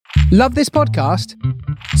Love this podcast?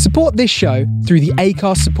 Support this show through the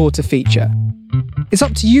Acast supporter feature. It's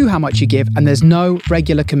up to you how much you give, and there's no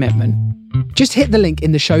regular commitment. Just hit the link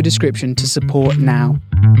in the show description to support now.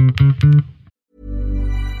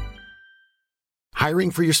 Hiring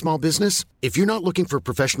for your small business? If you're not looking for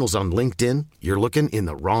professionals on LinkedIn, you're looking in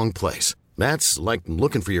the wrong place. That's like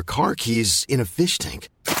looking for your car keys in a fish tank.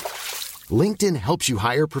 LinkedIn helps you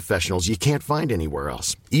hire professionals you can't find anywhere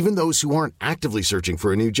else, even those who aren't actively searching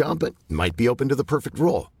for a new job but might be open to the perfect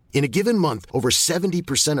role. In a given month, over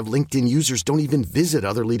 70% of LinkedIn users don't even visit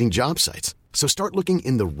other leading job sites. So start looking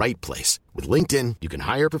in the right place. With LinkedIn, you can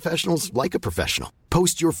hire professionals like a professional.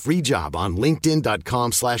 Post your free job on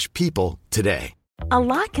linkedin.com/people today. A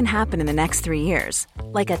lot can happen in the next 3 years.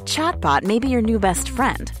 Like a chatbot may be your new best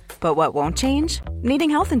friend. But what won't change?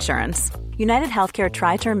 Needing health insurance. United Healthcare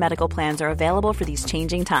Tri-Term Medical Plans are available for these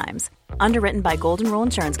changing times. Underwritten by Golden Rule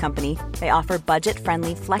Insurance Company, they offer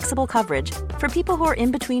budget-friendly, flexible coverage for people who are in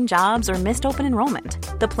between jobs or missed open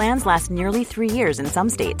enrollment. The plans last nearly 3 years in some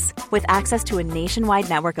states, with access to a nationwide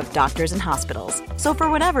network of doctors and hospitals. So for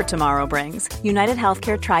whatever tomorrow brings, United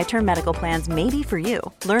Healthcare Tri-Term Medical Plans may be for you.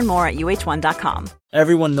 Learn more at uh1.com.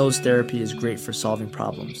 Everyone knows therapy is great for solving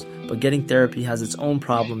problems, but getting therapy has its own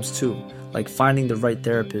problems too, like finding the right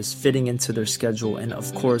therapist, fitting into their schedule, and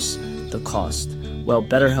of course, the cost. Well,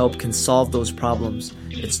 BetterHelp can solve those problems.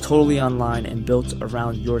 It's totally online and built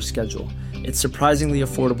around your schedule. It's surprisingly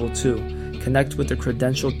affordable too. Connect with a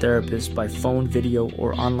credentialed therapist by phone, video,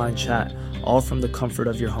 or online chat, all from the comfort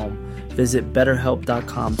of your home. Visit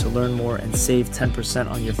BetterHelp.com to learn more and save 10%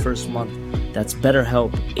 on your first month. That's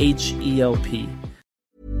BetterHelp, H-E-L-P.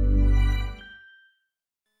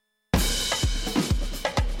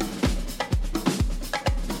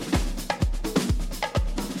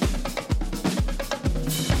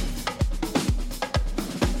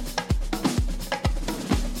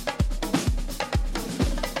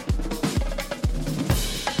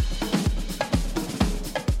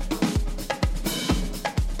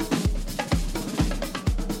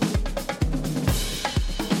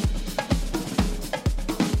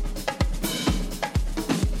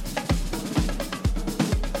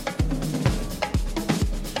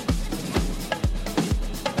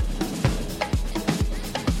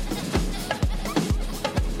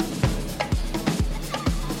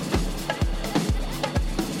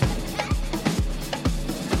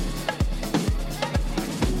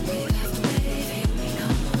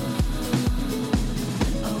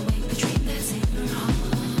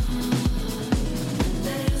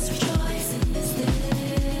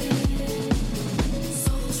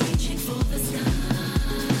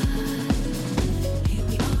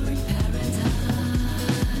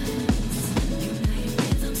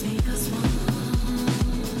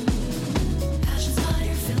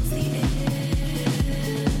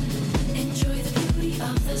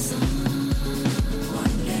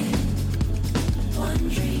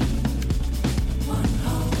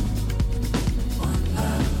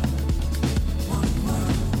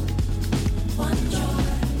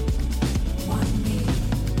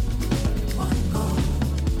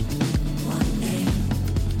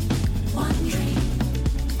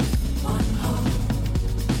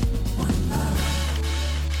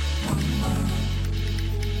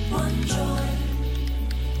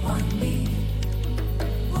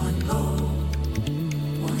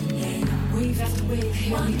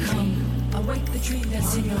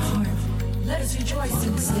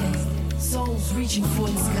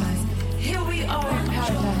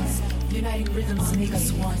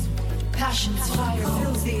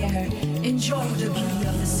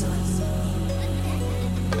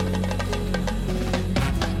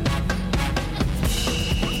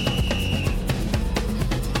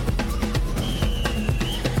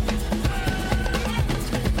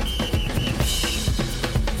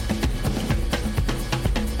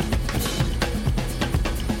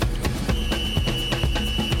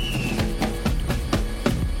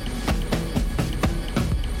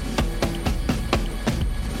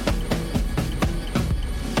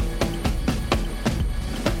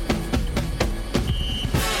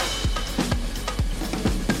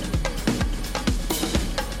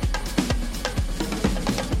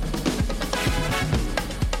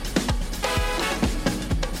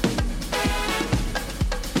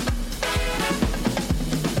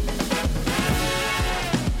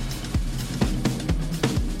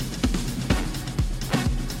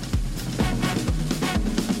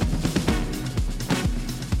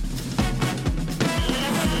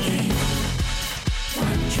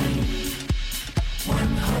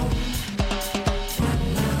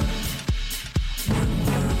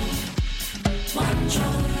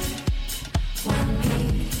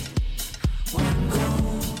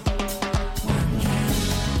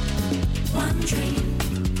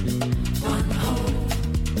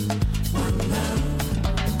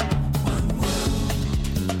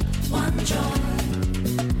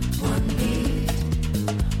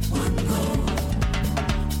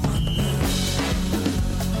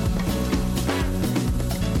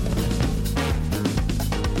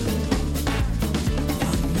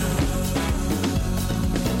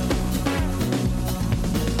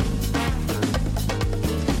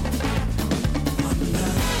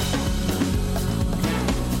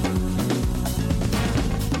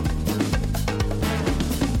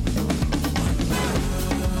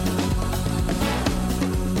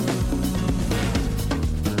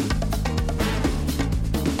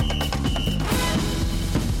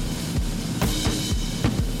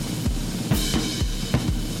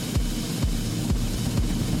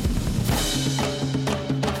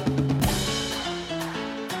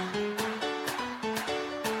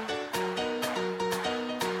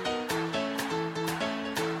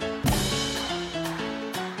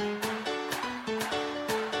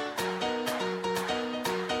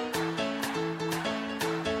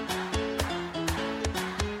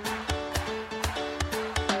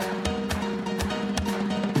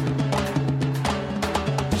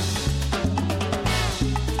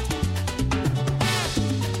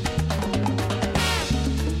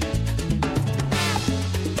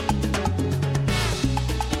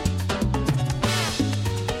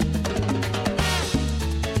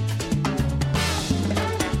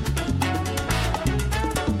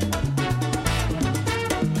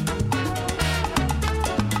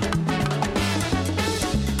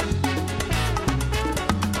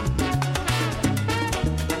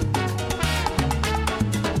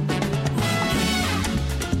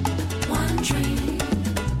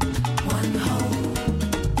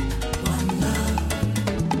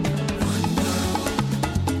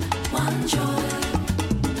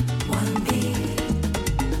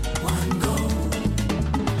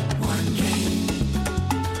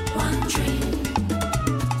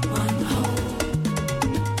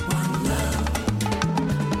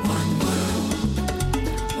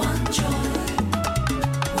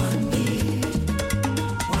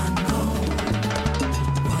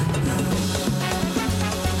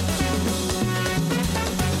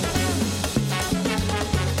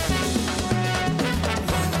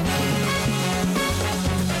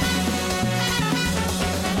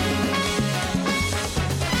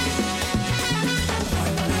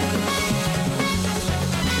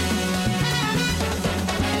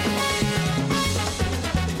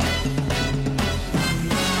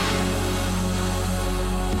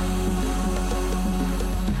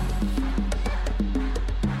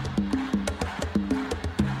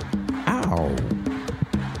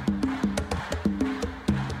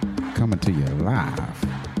 coming to you live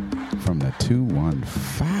from the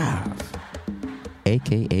 215,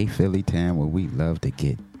 aka Philly Town, where we love to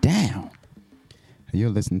get down. You're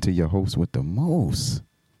listening to your host with the most,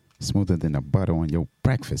 smoother than the butter on your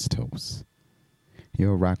breakfast toast.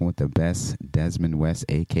 You're rocking with the best, Desmond West,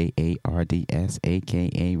 aka RDS,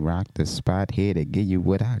 aka Rock the Spot, here to give you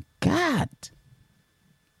what I got.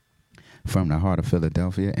 From the heart of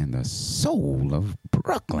Philadelphia and the soul of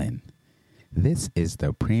Brooklyn, this is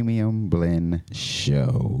the Premium Blend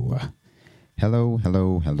Show. Hello,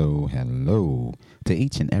 hello, hello, hello to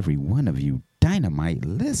each and every one of you dynamite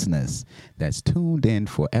listeners that's tuned in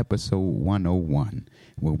for episode 101,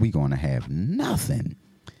 where we're going to have nothing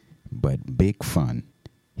but big fun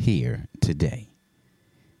here today.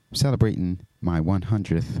 Celebrating my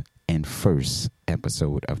 100th and first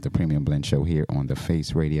episode of the Premium Blend Show here on the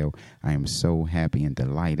Face Radio. I am so happy and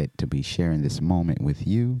delighted to be sharing this moment with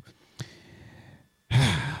you.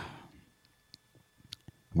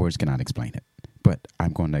 Words cannot explain it, but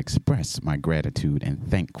I'm going to express my gratitude and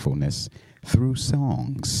thankfulness through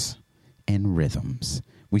songs and rhythms.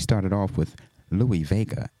 We started off with Louis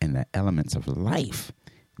Vega and the Elements of Life,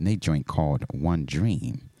 and they joint called One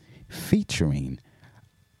Dream, featuring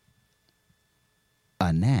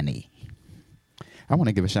a nanny. I want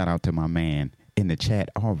to give a shout out to my man in the chat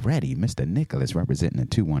already, Mr. Nicholas, representing the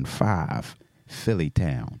 215 Philly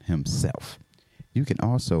Town himself. You can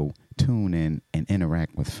also tune in and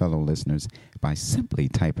interact with fellow listeners by simply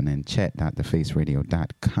typing in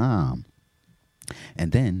chat.thefaceradio.com.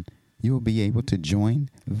 And then you'll be able to join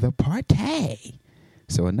the party.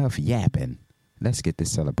 So enough yapping. Let's get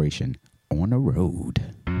this celebration on the road.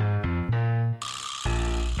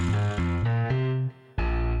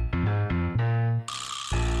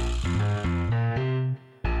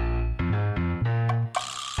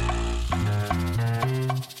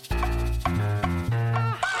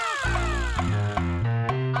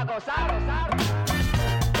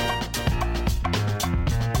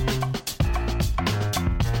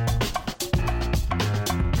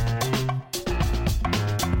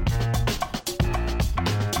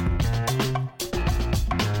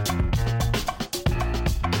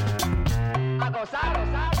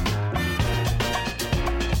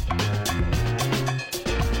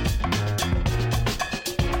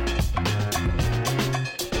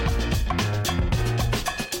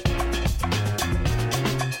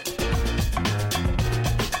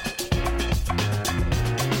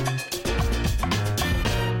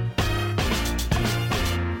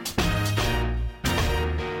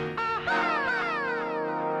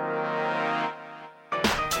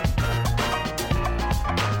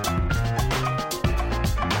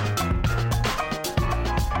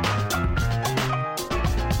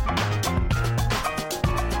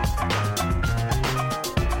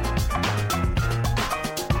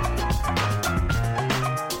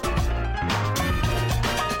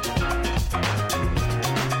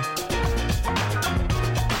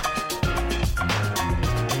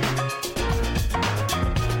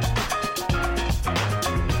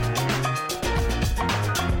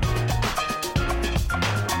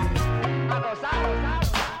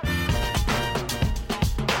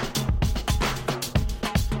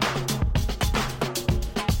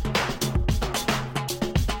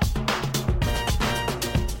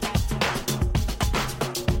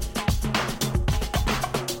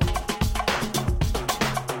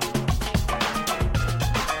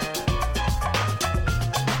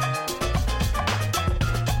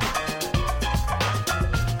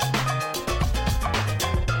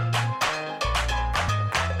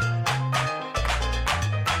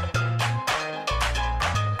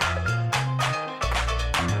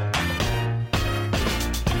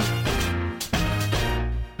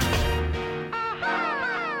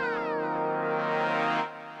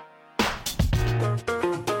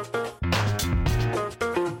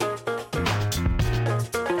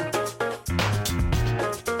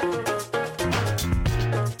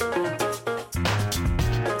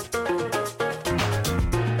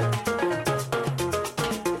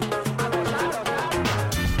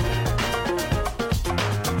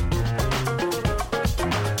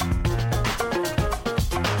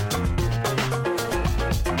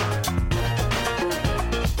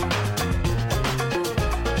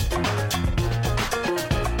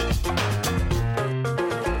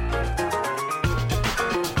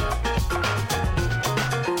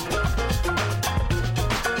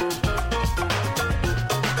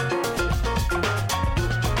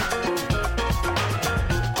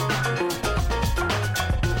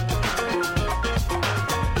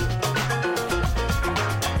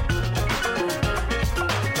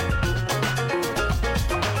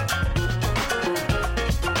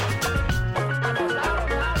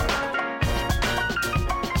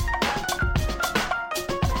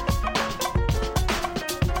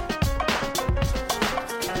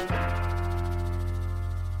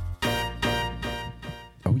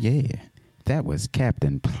 yeah. That was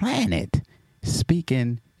Captain Planet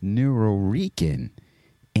speaking Neuroreekin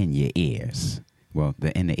in your ears. Well,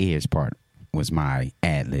 the in the ears part was my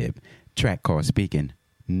ad-lib. Track called Speaking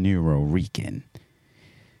Neuroreekin.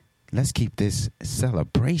 Let's keep this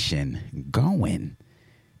celebration going.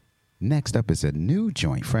 Next up is a new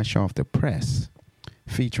joint fresh off the press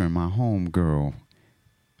featuring my homegirl,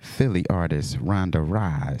 Philly artist Rhonda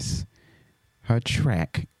Rise. Her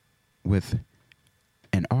track with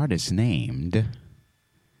an artist named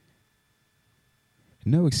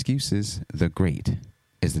No Excuses the Great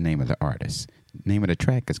is the name of the artist. Name of the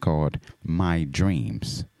track is called My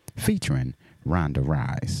Dreams, featuring Rhonda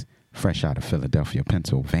Rise, fresh out of Philadelphia,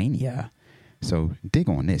 Pennsylvania. So dig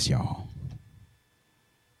on this, y'all.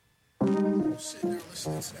 Sitting there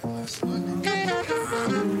listening to that last night.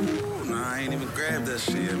 Nah, I ain't even grabbed that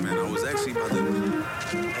shit, man. I was actually about to.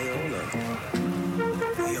 Hey, hold up.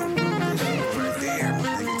 Hey, yo, bro, this shit right there,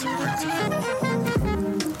 my nigga.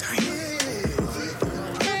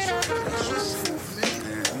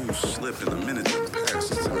 Damn, you slipped in a minute to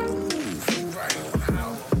pass. It's time to move. Right on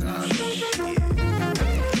how.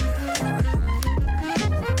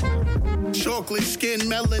 Chocolate skin,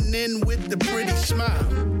 melanin with the pretty smile.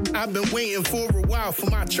 I've been waiting for a while for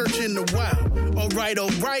my church in the wild. All right,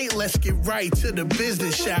 let's get right to the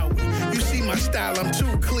business, shall we? You see my style, I'm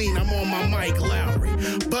too clean, I'm on my Mike Lowry.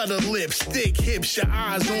 Butter lips, thick hips, your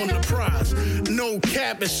eyes on the prize. No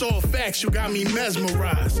cap, it's all facts, you got me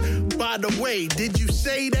mesmerized. By the way, did you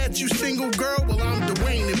say that you single, girl? Well, I'm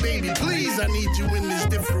Dwayne, and baby, please, I need you in this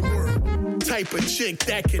different world. Type of chick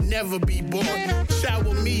that can never be bought.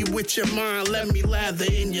 Shower me with your mind, let me lather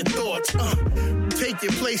in your thoughts. Take you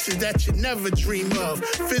places that you never dream of.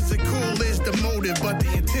 Physical is the motive, but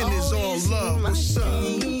the intent is all love. What's up?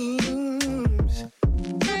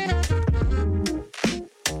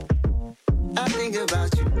 I think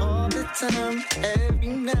about you all the time, every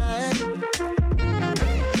night.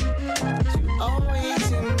 You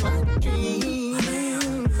always in my dreams.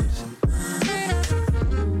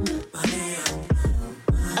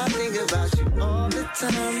 I think about you all the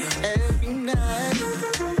time, every night.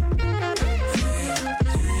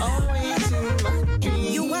 Always in my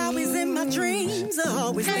dreams. You always in my dreams. I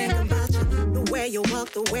always think about you. The way you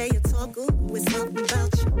walk, the way you talk, ooh, it's something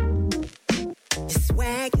about you. Your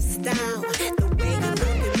swag, your style, the way you look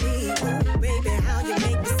at me, ooh, baby, how you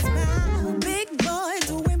make me smile. Big boy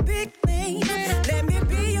doing big things. Let me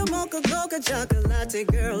be your mocha, coca, chocolate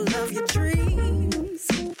girl of your dreams.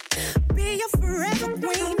 Be your forever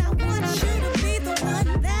queen. I want you to be the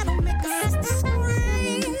one that'll make us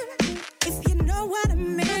scream. If you know what I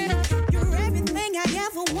mean, you're everything I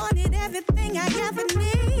ever wanted, everything I ever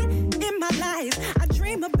need in my life. I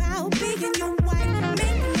dream about being your wife,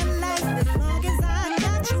 making your life. As long as I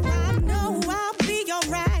got you, I know I'll be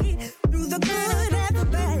alright. Through the good and the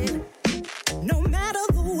bad, no matter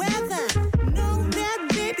the weather. Know that,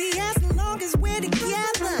 baby, as long as we're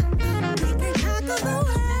together, we can conquer the world.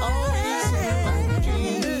 Always in my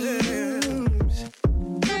dreams.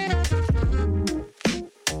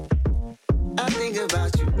 I think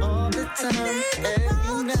about you all the time,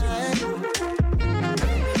 every night.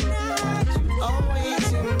 You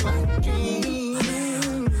always in my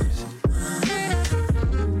dreams.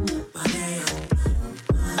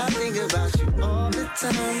 I think about you all the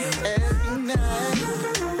time, every night.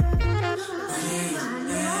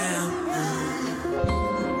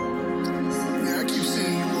 Yeah, I keep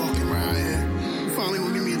seeing you walking around here. You finally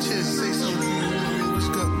gonna give me a chance to say something. I mean, what's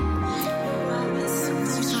good?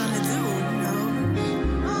 What you trying to do, you know?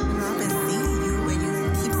 I've been seeing you and you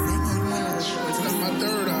keep saying you want to. That's my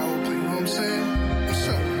third eye open, you know what I'm saying? What's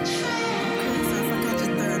up? So if I got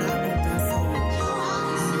your third eye open, so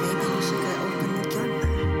maybe you should go open the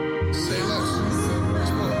camera. Say less.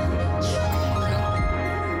 Let's go.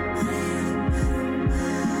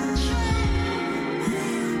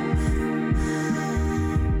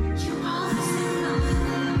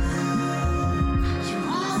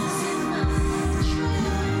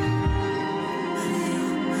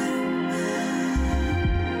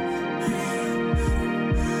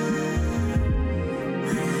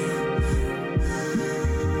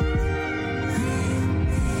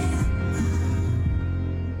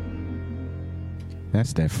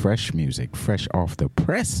 That's that fresh music, fresh off the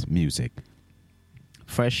press music,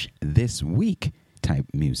 fresh this week type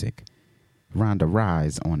music. Rhonda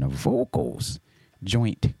Rise on the vocals.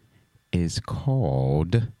 Joint is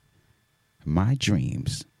called My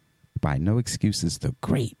Dreams by No Excuses the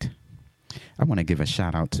Great. I want to give a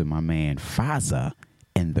shout out to my man Faza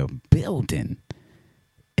in the building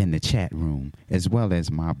in the chat room, as well as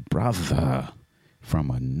my brother from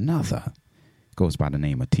another. Goes by the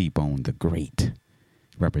name of T-Bone the Great,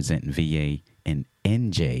 representing VA and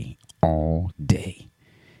NJ all day.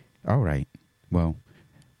 All right. Well,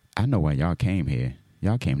 I know why y'all came here.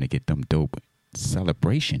 Y'all came to get them dope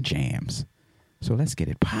celebration jams. So let's get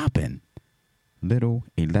it poppin'. Little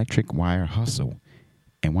Electric Wire Hustle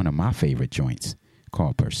and one of my favorite joints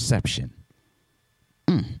called Perception.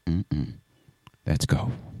 Let's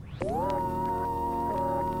go.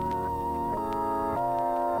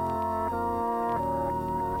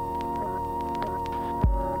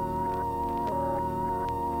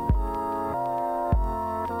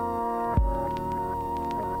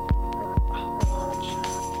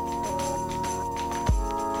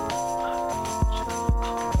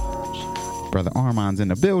 Brother Armand's in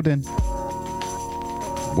the building.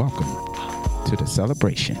 Welcome to the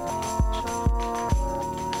celebration.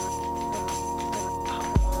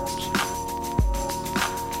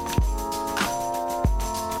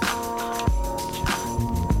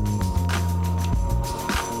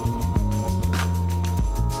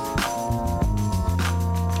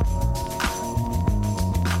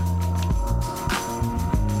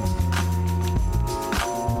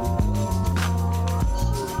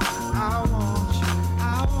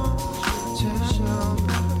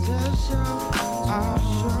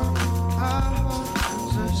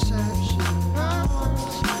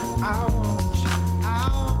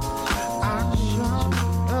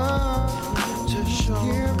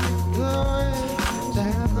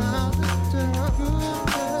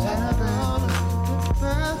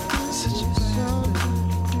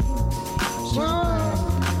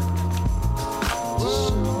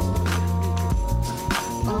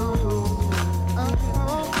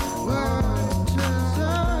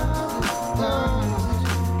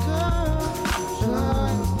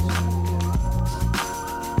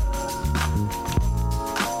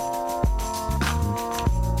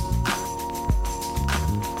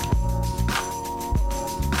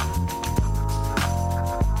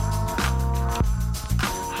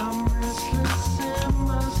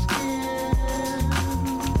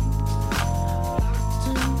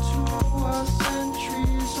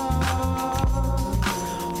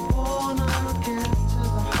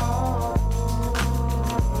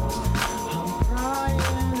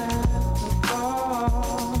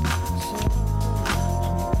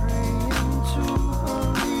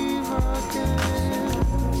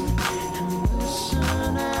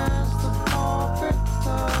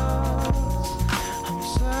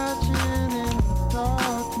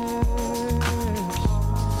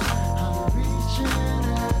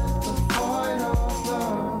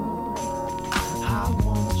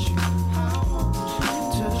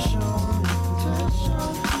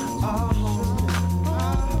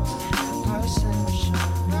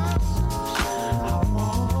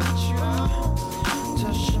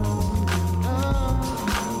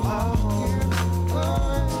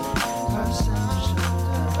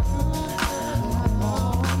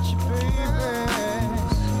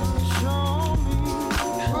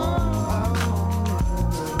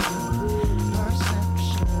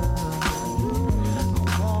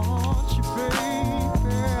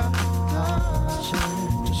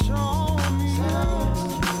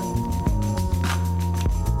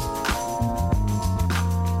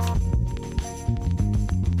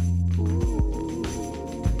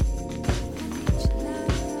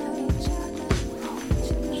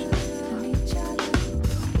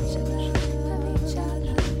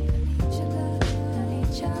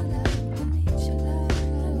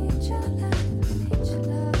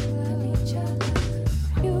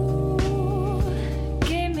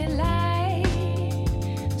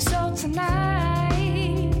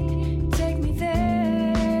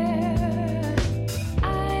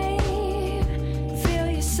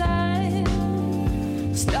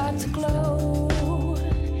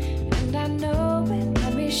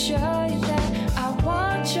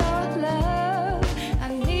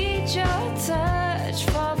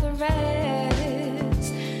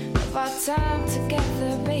 Time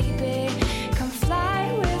together, baby. Come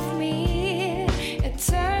fly with me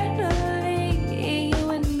eternally, you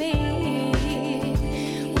and me.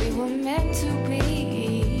 We were meant to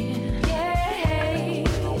be. Yeah,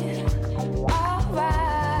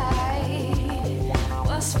 alright.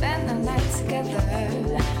 We'll spend the night together.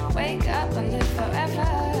 Wake up and live forever.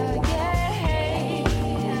 Yeah,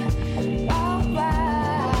 alright.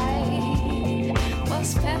 We'll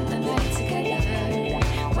spend the night together.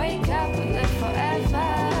 Wake up and live forever.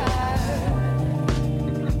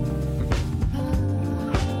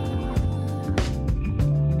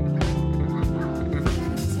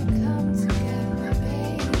 To come together,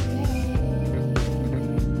 baby.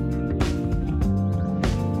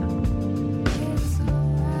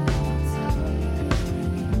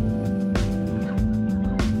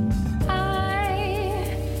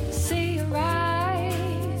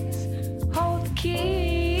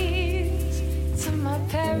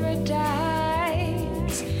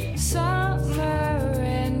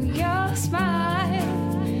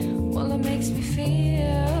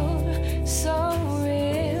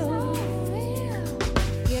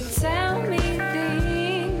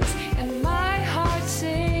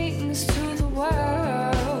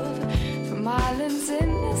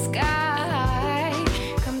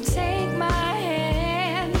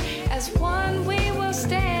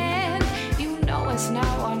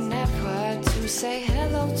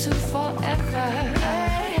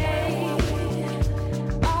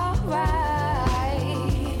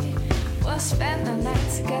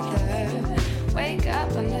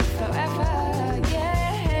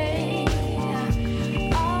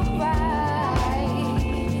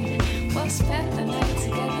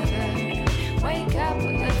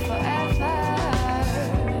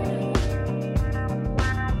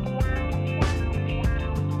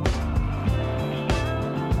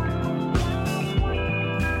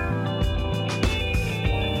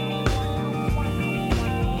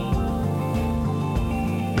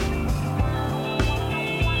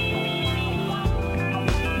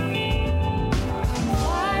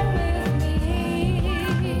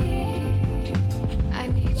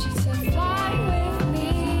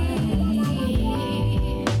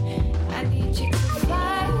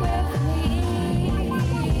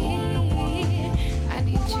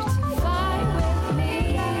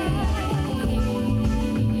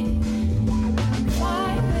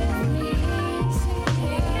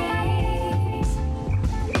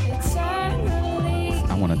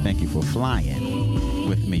 thank you for flying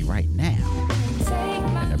with me right now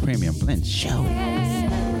in the Premium Blend Show.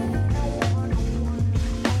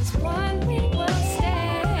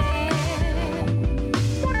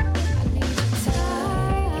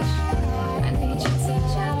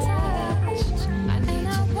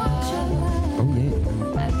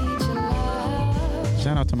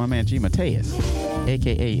 Shout out to my man G. Mateus,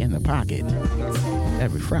 a.k.a. In the Pocket,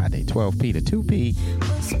 every Friday, 12p to 2p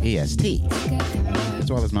EST.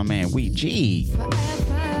 As well as my man Wee G,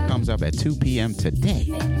 comes up at 2 p.m. today.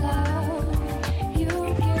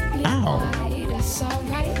 Ow. It's all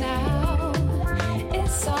right now.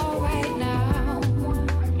 It's all right now.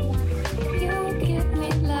 You give me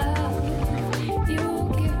love. You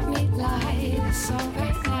give me light. It's all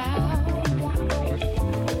right now.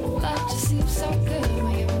 Love just seems so good.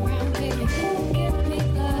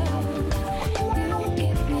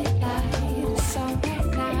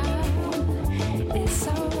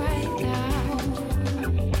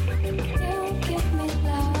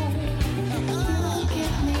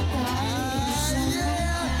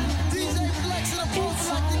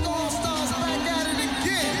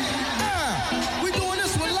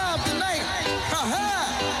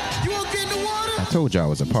 I told y'all it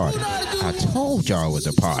was a party. I told y'all it was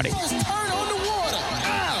a party.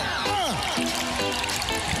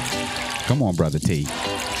 Come on, Brother T.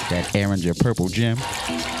 That Erringer purple gem. See,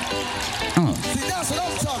 that's what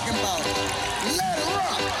I'm talking about. Let it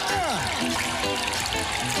rock.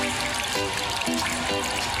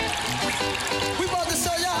 We about to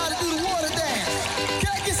show y'all how to do the water dance.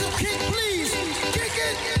 Can I get some kick, please? Kick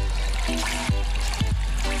it.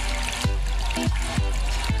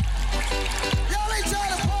 Y'all ain't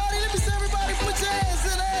trying to party. Let me see everybody put your hands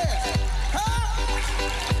in the air. Huh?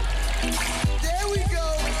 There we go.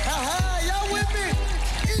 Y'all with me?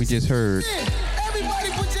 We just heard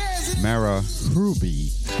Mara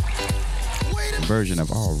Ruby version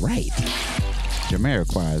of All Right.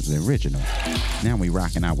 Jamiroquai is the original. Now we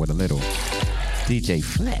rocking out with a little DJ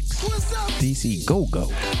Flex, DC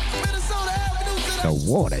Go-Go, the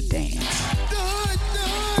water dance.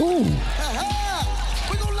 Ooh.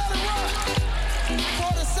 We gonna let it rock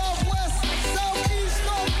for the Southwest, Southeast,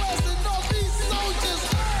 Northwest, and Northeast soldiers.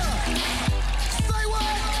 Say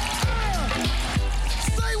what?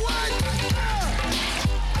 Say what?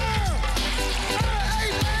 Hey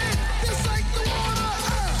man, this ain't the water.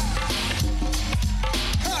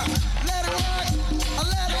 Let it rock.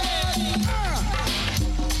 Let it rock.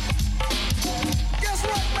 Guess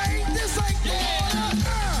what, man? This ain't the water.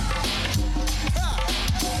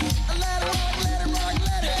 Let it rock. Let it rock.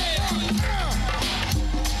 Let it rock.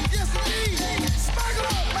 Yes, indeed. Smack it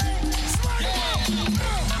up, man. Smack it up.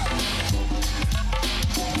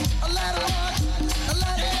 Let it rock.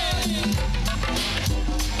 Let it rock.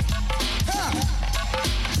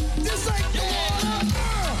 This ain't the water.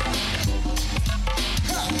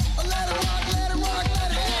 Let it rock. Let it rock.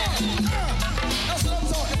 Let it rock. That's what I'm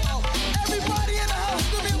talking about. Everybody in the house,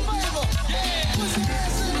 do me a favor. Put your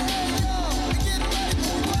hands in the air, y'all. We getting ready to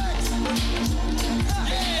relax.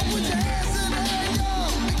 Put your hands in the air,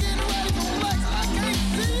 y'all. We getting ready to relax. I can't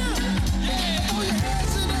see you. Throw your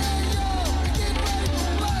hands in the air, y'all. We getting ready to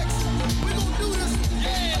relax. We gonna do this.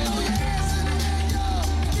 Throw your hands in the air, y'all.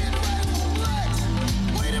 We getting ready to relax.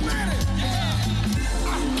 Wait a minute.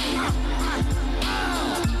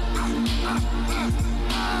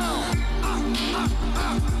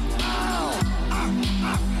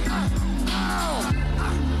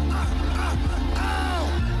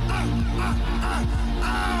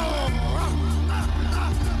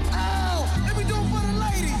 Let me do it for the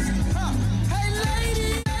ladies. Hey, lady.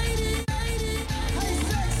 Hey,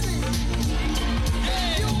 sexy.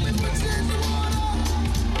 You want me to put you in the water?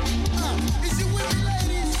 Is you with me,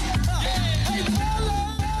 ladies? Hey, fella.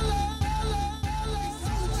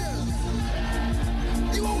 Soldier.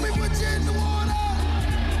 You want me to put you in the water?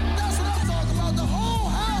 That's what I'm talking about. The whole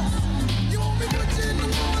house. You want me to put you in the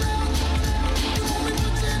water? You want me to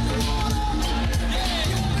put you in the water?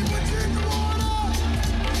 You want me to put you in the water?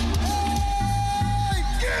 Hey,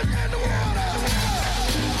 get in the water.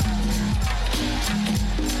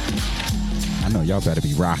 I know y'all better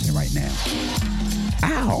be rocking right now.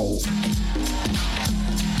 Ow!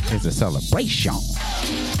 It's a celebration.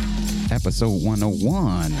 Episode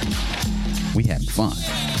 101. We having fun.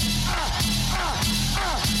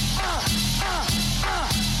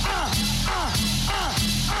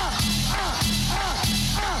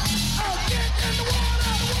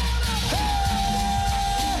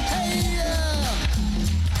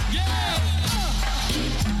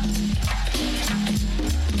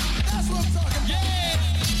 That's what I'm talking about.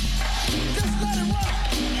 Just let it rock.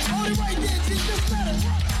 Hold it right there, G. Just let it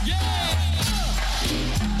rock.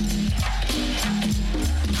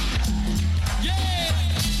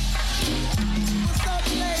 What's up,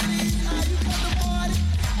 ladies? How you come to party?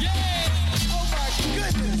 Yeah. Oh my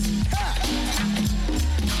goodness. Ha.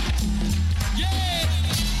 Yeah.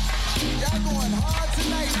 Y'all going hard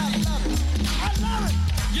tonight. I love it. I love it.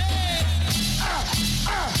 Yeah.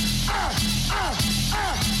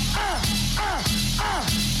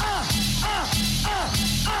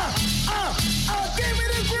 Give me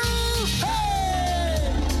the groove.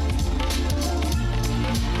 Hey.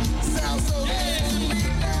 Sounds so good to me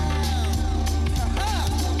now.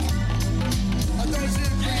 I don't you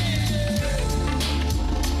agree?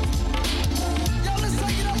 Yo, let's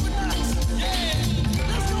take it up a notch.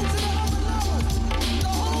 Let's go to the other level. The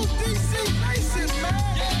whole DC nation, man.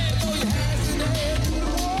 Throw your hands in the air, do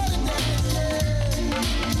the water dance, yeah.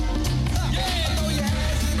 Throw your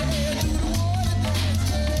hands in the air, do the water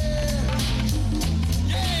dance,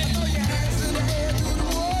 yeah. Throw your hands in the air, do the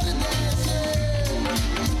water dance, yeah.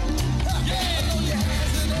 Throw your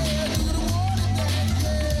hands in the air, do the water dance,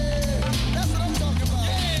 yeah. That's what I'm talking about.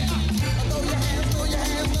 Throw your hands, throw your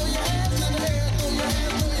hands, throw your hands in the air, throw your hands,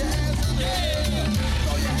 throw your hands in the air.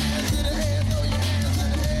 Throw your hands in the air, throw your hands in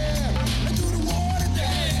the air. And do the water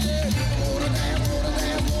dance, yeah. The water dance, water dance,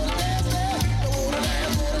 water dance, yeah. The water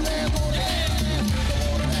dance, water dance, water dance, yeah.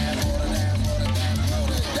 The water dance, water dance, water dance,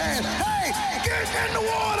 water dance. Hey, get in the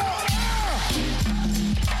water!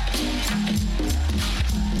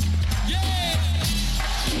 Yeah!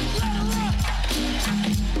 Let it rock!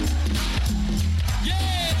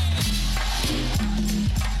 Yeah!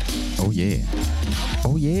 Oh, yeah.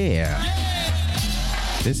 Oh, yeah.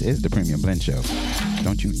 This is the Premium Blend Show.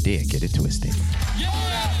 Don't you dare get it twisted.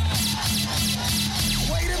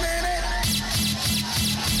 Wait a minute.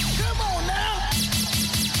 Come on now.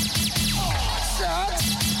 Oh, shucks.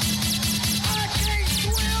 I can't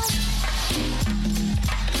swim.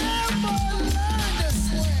 Never learned to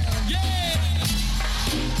swim.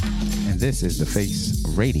 And this is The Face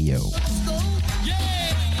Radio.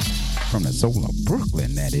 From the soul of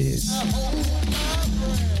Brooklyn, that is.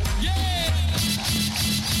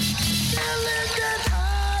 Feeling good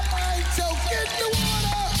high, I choke in the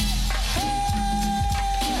water.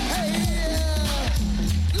 Hey, yeah.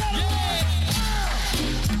 Let it rock.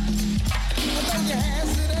 Throw your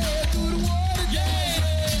hands in the air, do the water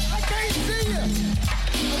dance. I can't see you.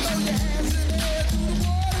 Throw your hands in the air, do the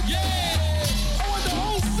water dance. I want the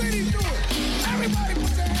whole city to do it. Everybody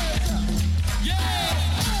put your hands up.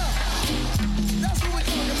 That's what we're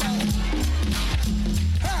talking about.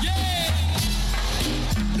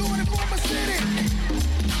 Doing it for my city.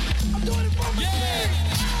 I'm doing it for my city.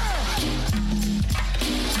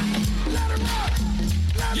 Let it rock.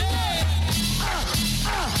 Let it rock.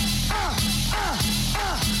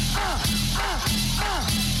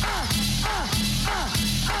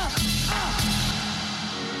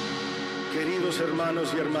 Queridos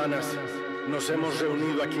hermanos y hermanas, nos hemos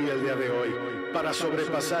reunido aquí el día de hoy para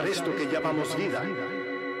sobrepasar esto que llamamos vida.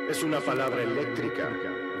 Es una palabra eléctrica,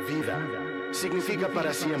 vida. Significa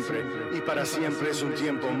para siempre, y para siempre es un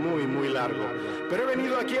tiempo muy, muy largo. Pero he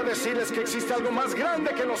venido aquí a decirles que existe algo más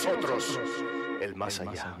grande que nosotros, el más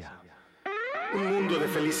allá. Un mundo de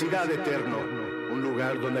felicidad eterno, un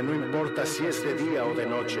lugar donde no importa si es de día o de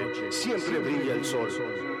noche, siempre brilla el sol.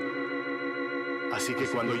 Así que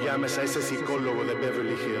cuando llames a ese psicólogo de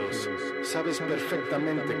Beverly Hills, sabes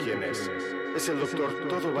perfectamente quién es. Es el doctor,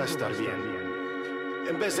 todo va a estar bien.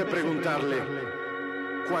 En vez de preguntarle,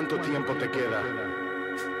 ¿cuánto tiempo te queda?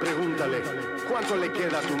 Pregúntale, ¿cuánto le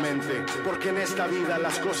queda a tu mente? Porque en esta vida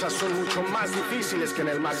las cosas son mucho más difíciles que en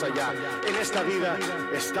el más allá. En esta vida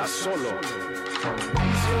estás solo.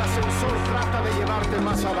 Y si el ascensor trata de llevarte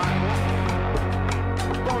más abajo,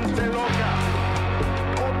 ponte loca.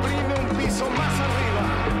 Oprime un piso más arriba.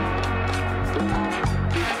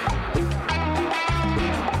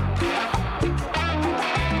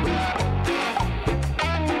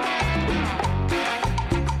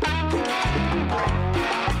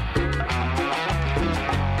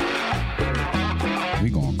 We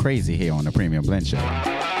going crazy here on the Premium Blend Show.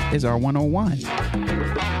 It's our 101.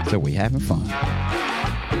 So we having fun.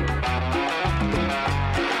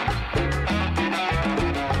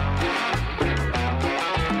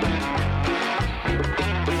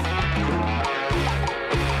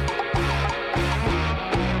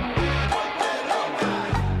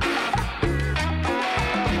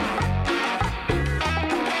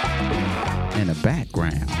 In the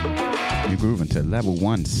background, you're grooving to level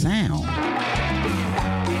 1 sound.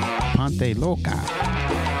 Ponte Loca.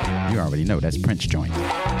 You already know that's Prince joint.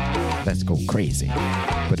 Let's go crazy.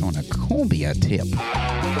 But on a cumbia tip.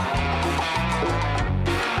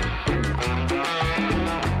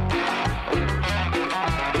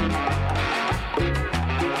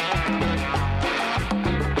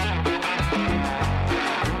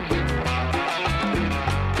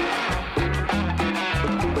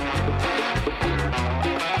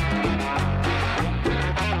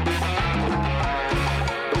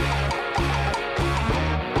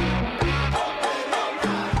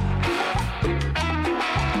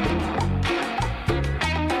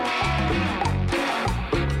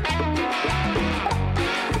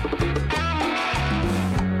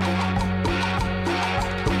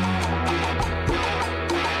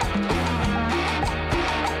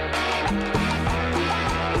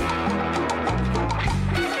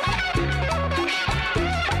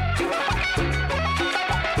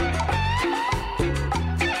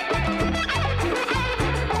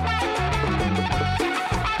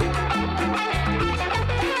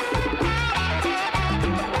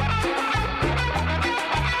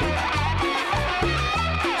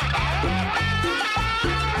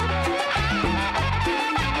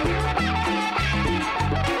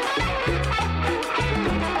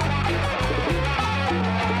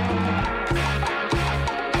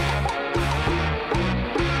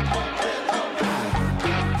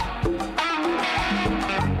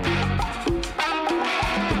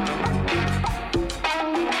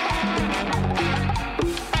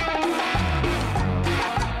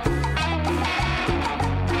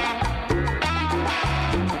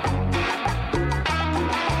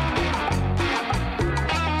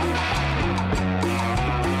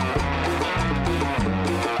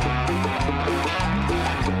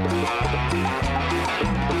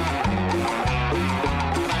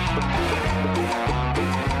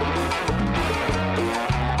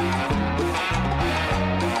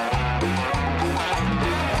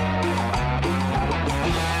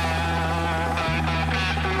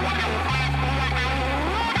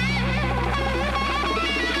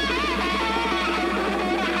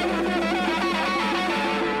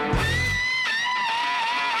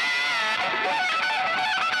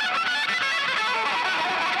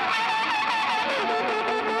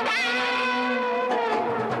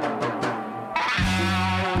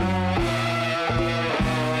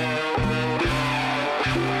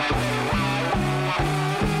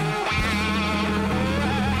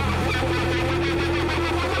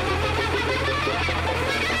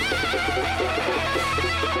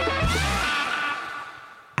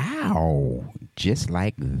 just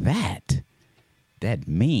like that. That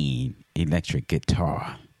mean electric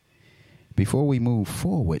guitar. Before we move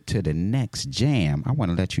forward to the next jam, I want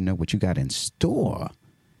to let you know what you got in store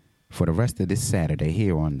for the rest of this Saturday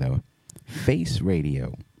here on the Face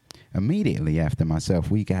Radio. Immediately after myself,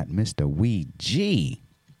 we got Mr. Wee G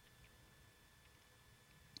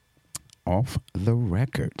off the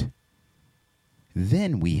record.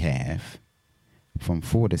 Then we have from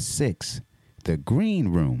 4 to 6, The Green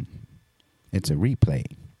Room. It's a replay.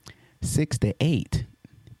 6 to 8,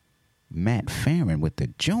 Matt Farron with the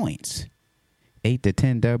joints. 8 to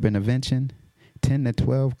 10, Dub Intervention. 10 to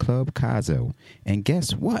 12, Club Kazo. And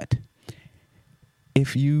guess what?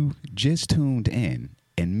 If you just tuned in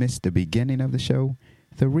and missed the beginning of the show,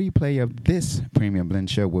 the replay of this Premium Blend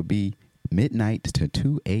show will be midnight to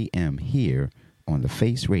 2 a.m. here on the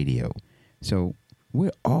Face Radio. So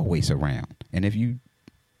we're always around. And if you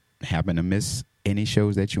happen to miss any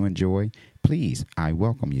shows that you enjoy, please, I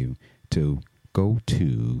welcome you to go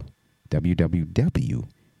to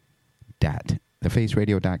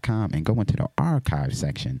www.thefaceradio.com and go into the archive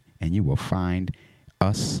section, and you will find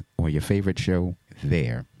us or your favorite show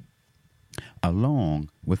there, along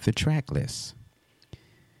with the track list.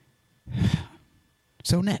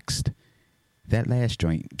 So next, that last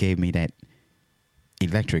joint gave me that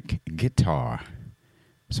electric guitar.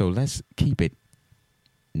 So let's keep it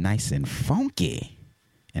nice and funky.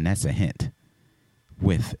 And that's a hint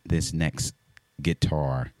with this next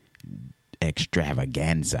guitar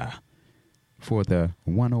extravaganza for the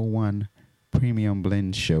 101 Premium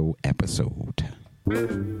Blend Show episode.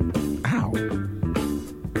 Ow.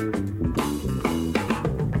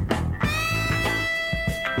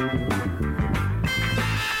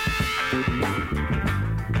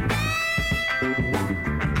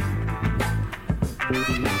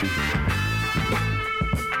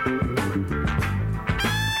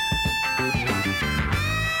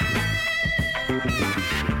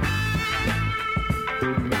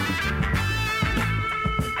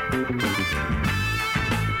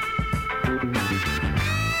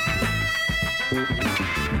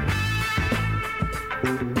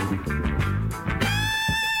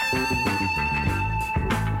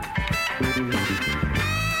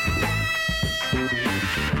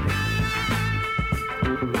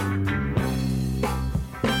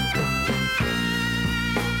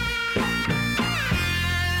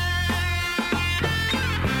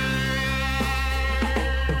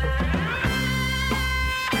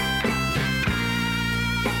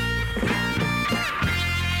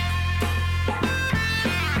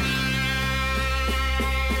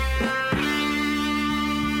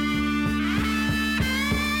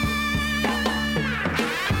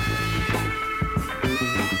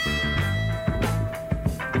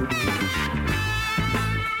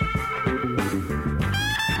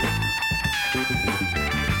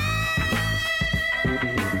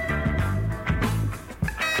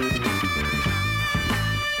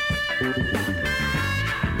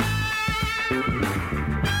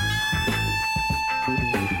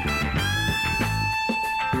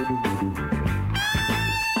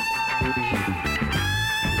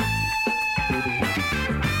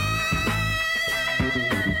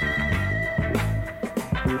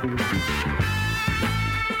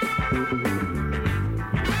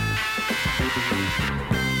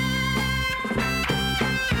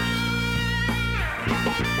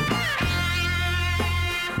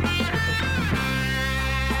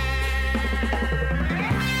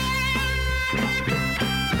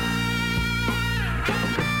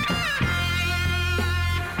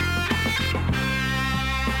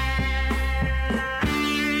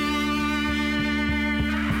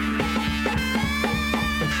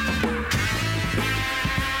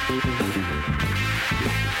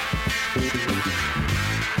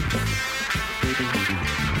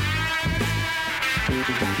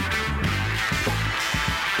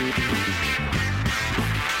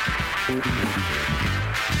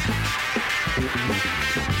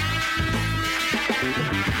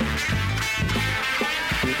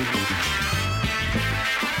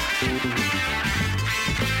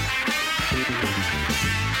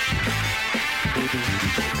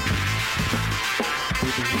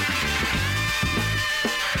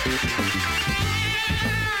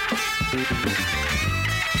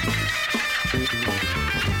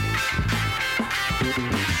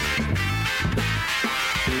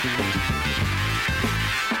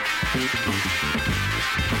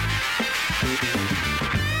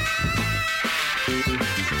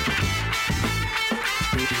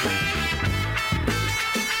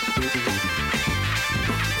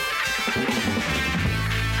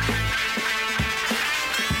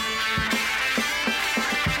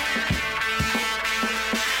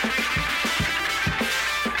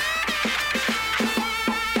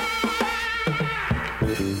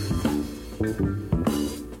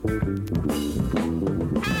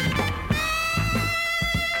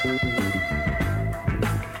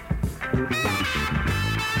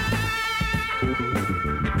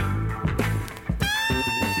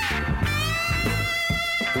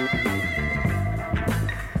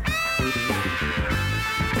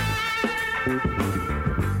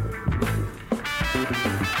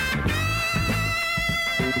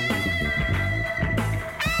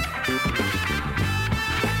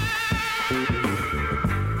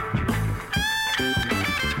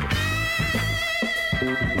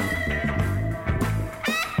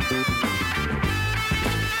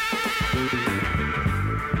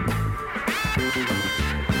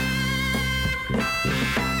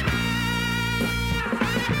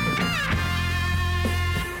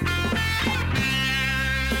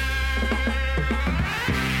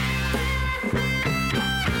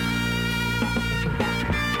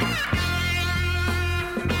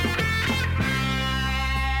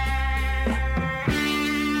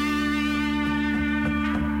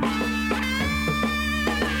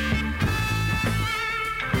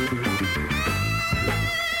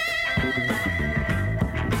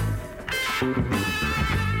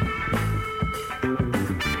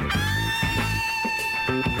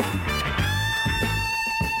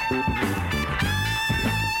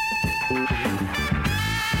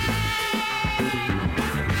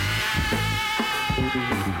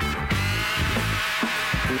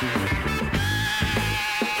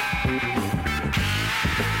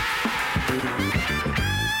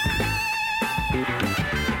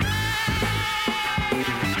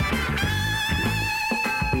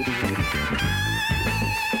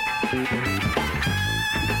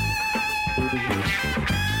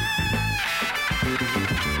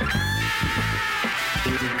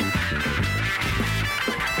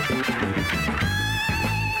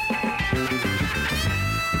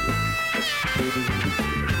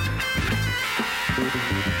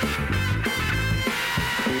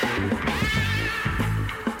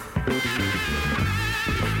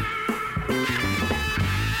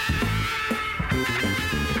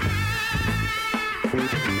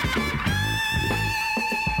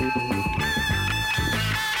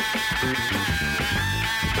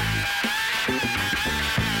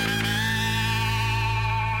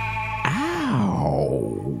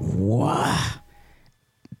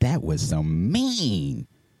 That was some mean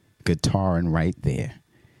guitaring right there.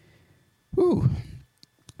 Whew.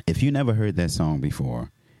 If you never heard that song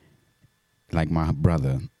before, like my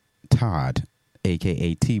brother Todd,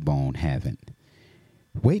 a.k.a. T-Bone, haven't,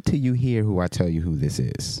 wait till you hear who I tell you who this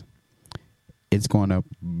is. It's going to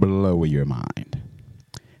blow your mind.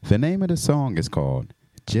 The name of the song is called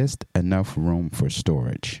Just Enough Room for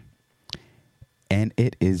Storage. And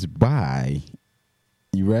it is by,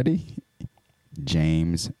 you ready?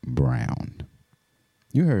 James Brown.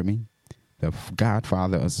 You heard me. The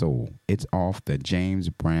Godfather of Soul. It's off the James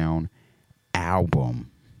Brown album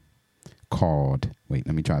called, wait,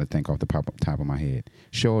 let me try to think off the top of my head.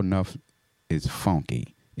 Sure Enough is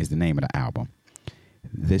Funky is the name of the album.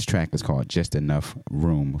 This track is called Just Enough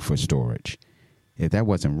Room for Storage. If that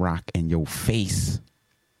wasn't rock in your face,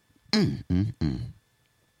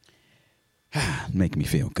 make me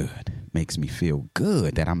feel good. Makes me feel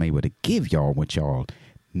good that I'm able to give y'all what y'all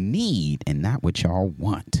need and not what y'all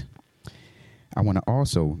want. I want to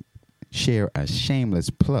also share a shameless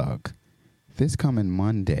plug. This coming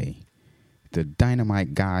Monday, the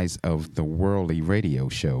dynamite guys of the Worldly Radio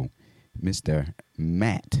Show, Mr.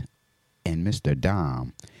 Matt and Mr.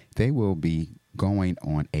 Dom, they will be going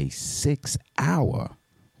on a 6-hour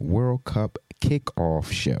World Cup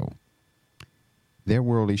kickoff show. Their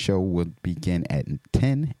Worldly Show will begin at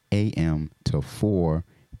 10 a.m. to 4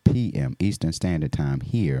 p.m. Eastern Standard Time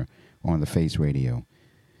here on the Face Radio.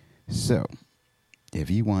 So,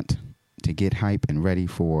 if you want to get hype and ready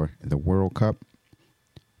for the World Cup,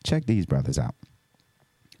 check these brothers out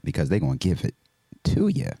because they're going to give it to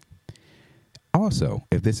you. Also,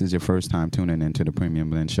 if this is your first time tuning into the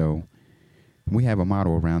Premium Blend Show, we have a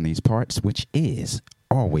motto around these parts, which is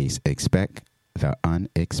always expect the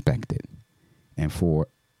unexpected. And for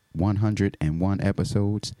 101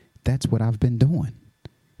 episodes, that's what I've been doing.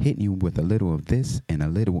 Hitting you with a little of this and a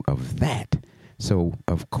little of that. So,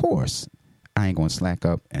 of course, I ain't going to slack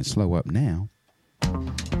up and slow up now.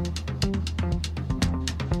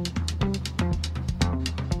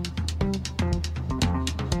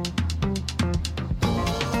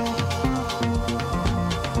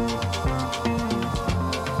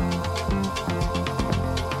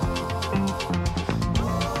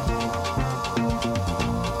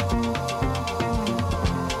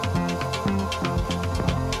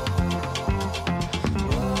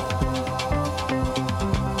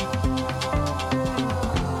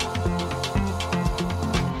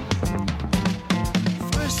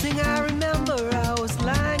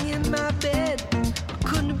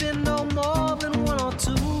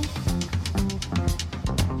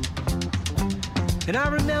 And I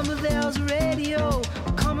remember there was a radio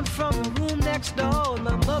coming from the room next door, and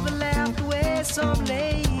my mother laughed the way some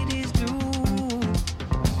ladies do.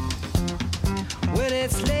 When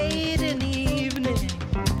it's late in the evening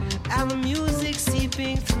and the music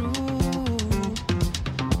seeping through,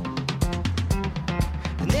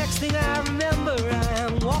 the next thing I remember, I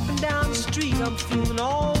am walking down the street. I'm feeling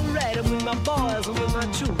all right. I'm with my boys, I'm with my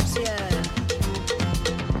troops, yeah.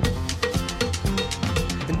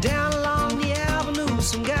 And down along the avenue,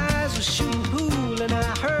 some guys were shooting pool, and I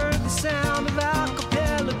heard the sound of a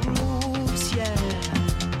cappella groups, yeah,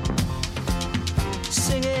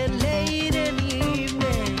 singing late in the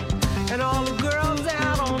evening, and all the girls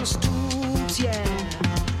out on the stoops, yeah.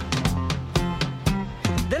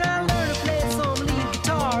 Then I learned to play some lead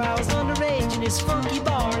guitar. I was underage in this funky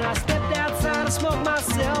bar, and I stepped outside and smoked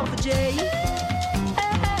myself a J.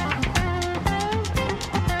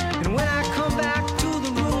 And when I come back to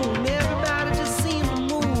the room, everybody just seemed to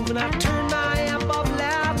move, and I turned my amp up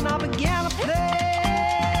loud and I began to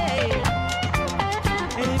play.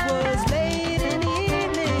 And it was late in the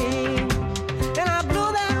evening, and I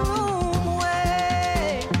blew that room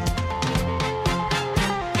away.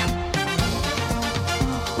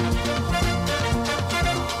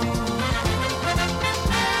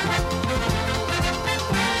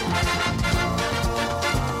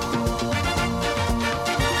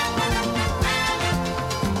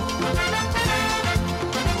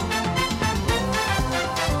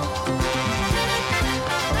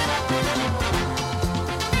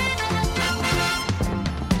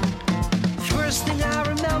 First thing I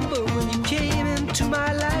remember when you came into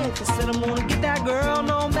my life, I said I'm gonna get that girl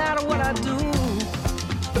no matter what I do.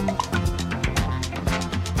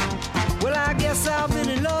 Well, I guess I've been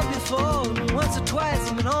in love before. Once or twice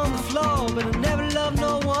I've been on the floor, but I never loved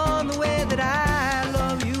no one the way that I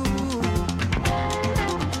love you.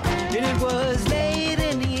 And it was late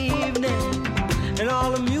in the evening, and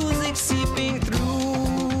all the music seeping through.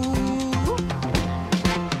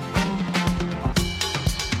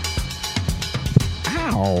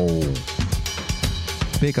 Ow.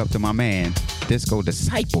 Big up to my man, Disco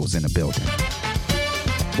Disciples in the building.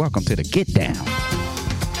 Welcome to the Get Down.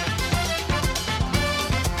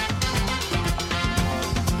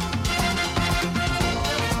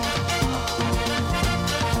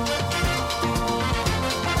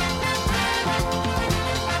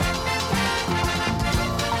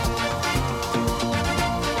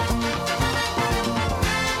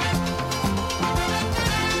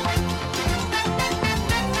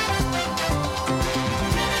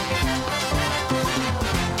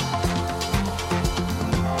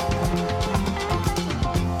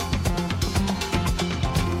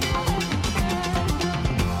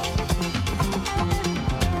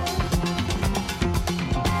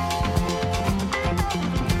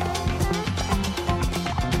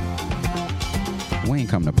 We ain't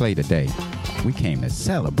come to play today. We came to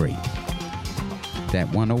celebrate that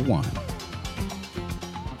 101.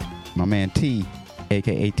 My man T,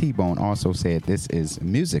 aka T-Bone, also said this is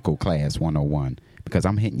musical class 101 because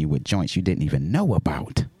I'm hitting you with joints you didn't even know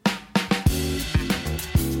about.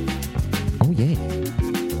 Oh yeah.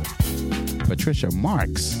 Patricia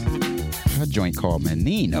Marks, her joint called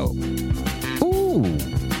Menino. Ooh.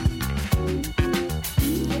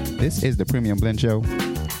 This is the Premium Blend Show.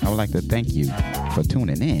 I would like to thank you for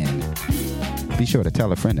tuning in. Be sure to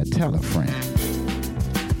tell a friend to tell a friend.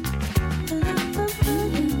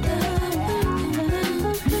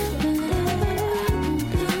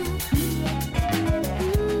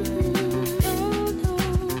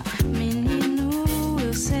 Menino,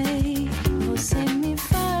 eu sei, você me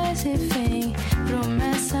faz refém.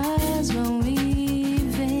 Promessas vão e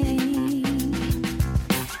vêm.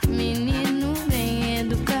 Menino bem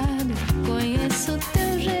educado, conheço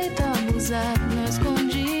teu jeito abusado. Não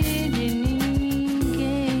escondi de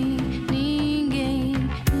ninguém.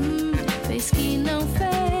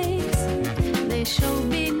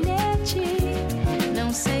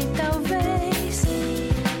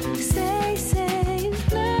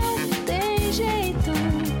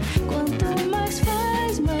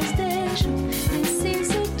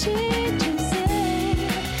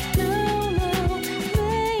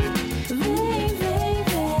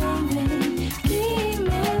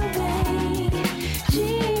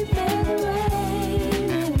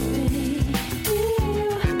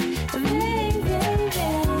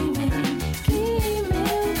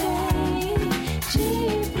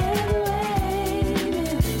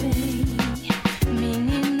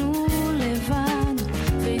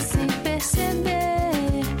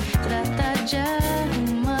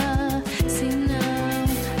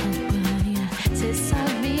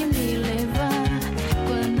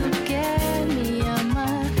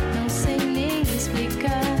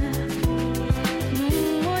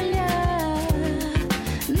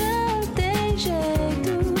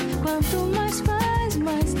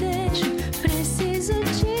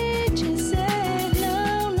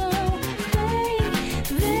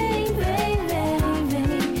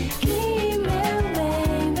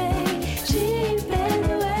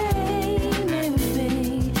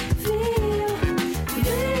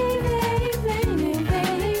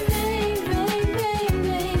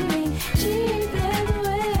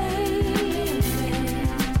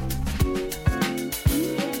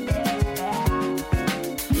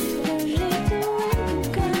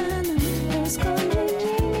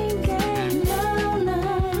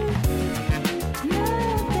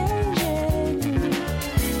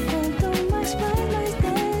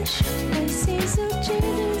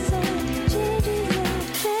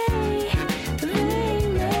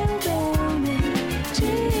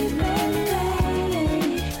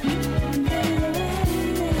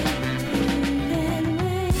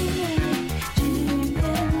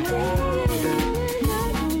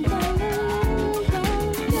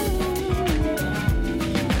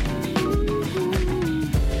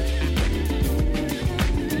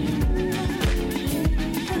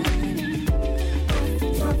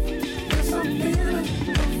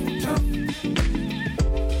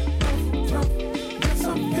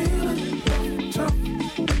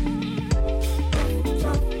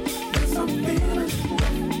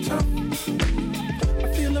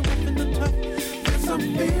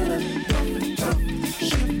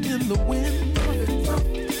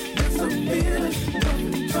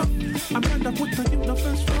 feeling tough. I'm right up with the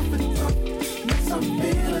universe, rough and tough. Yes, I'm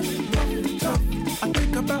feeling rough and tough. I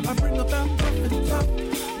think about, I bring about rough and tough.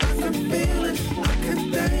 I can feel it, I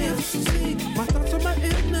can dance. See, my thoughts are my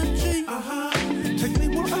energy. Take me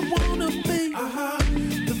where I wanna be.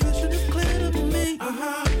 The vision is clear to me. I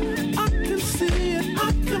can see it,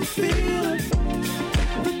 I can feel it.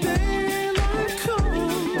 The daylight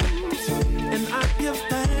comes, and I give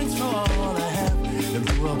thanks for all I have and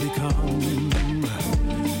who I'll become.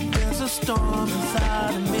 There's a storm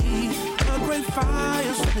inside of me, a great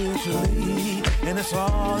fire spiritually, and it's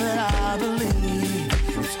all that I believe.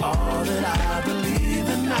 It's all that I believe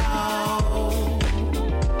in now.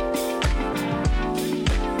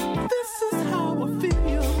 This is how I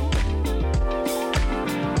feel.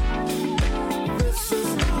 This is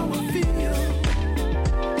how I feel.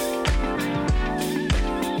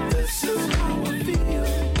 This is how I feel.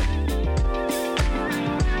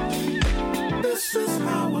 This is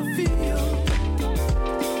how I feel.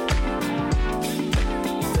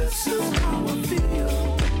 This is how I feel.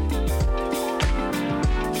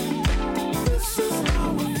 This is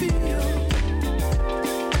how I feel.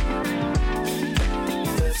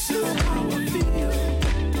 This is how I feel.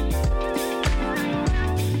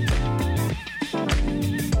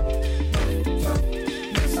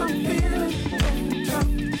 Yes, I'm feeling tough.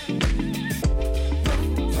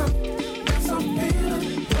 Yes, I'm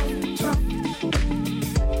feeling tough.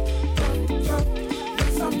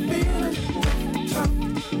 Yes, I'm feeling tough.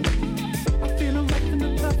 I'm feeling rough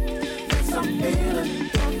and tough. Yes, I'm feeling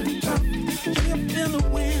rough and tough. Shift in the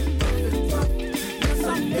wind, rough and tough. Yes,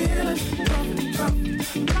 I'm feeling rough and tough.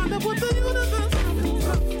 Round up with the universe, rough and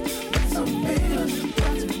tough. Yes, I'm feeling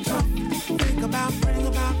rough and tough. Think about, bring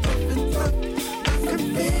about rough and tough. I can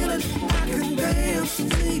feel it, I can dance.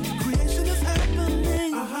 See, creation is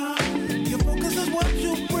happening. Your focus is what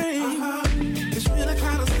you bring. It's really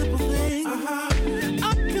kind of simple thing. I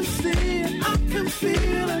can see it, I can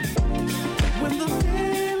feel it. When the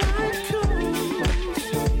daylight comes,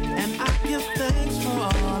 and I give thanks for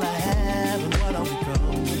all I have and what I'll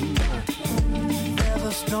become. There's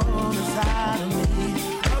a storm inside of me,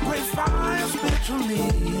 a great fire spiritually,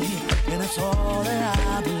 and it's all that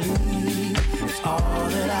I believe. It's all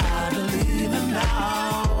that I believe in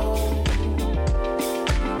now.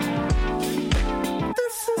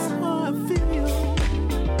 This is how I feel.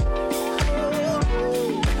 Oh,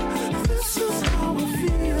 this is how I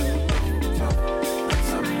feel.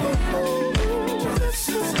 This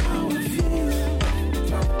is how I feel.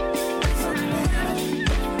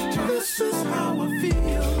 This is how I feel.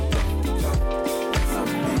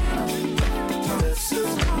 This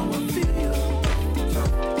is how I feel.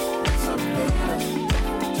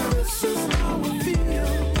 This is how I feel.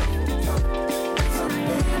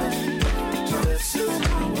 This is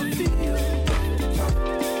how I feel.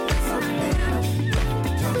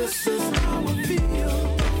 This is how I feel.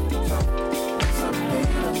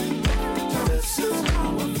 This is how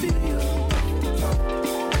I feel.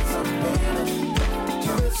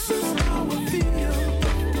 This is how I feel.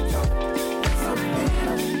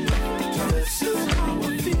 This is how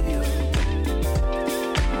I feel.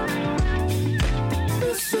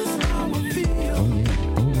 This is how I feel.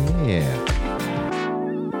 Oh yeah.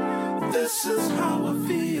 This is how I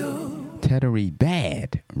feel. Teddery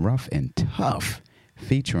Bad, Rough and Tough,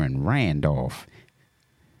 featuring Randolph.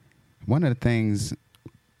 One of the things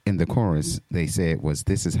in the chorus they said was,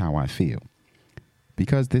 "This is how I feel."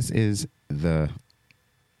 Because this is the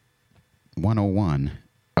 101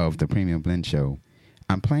 of the Premium Blend Show,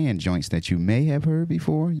 I'm playing joints that you may have heard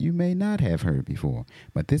before, you may not have heard before.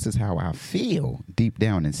 But this is how I feel deep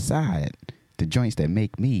down inside. The joints that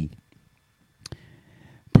make me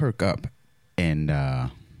perk up and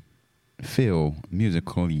feel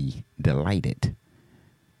musically delighted.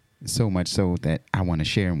 So much so that I want to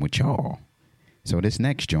share them with y'all. So this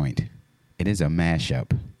next joint, it is a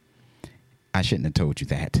mashup. I shouldn't have told you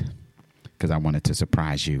that because I wanted to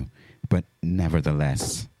surprise you. But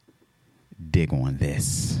nevertheless, dig on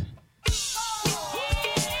this.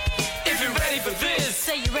 If you're ready for this,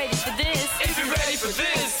 say you're ready for this. If you're ready for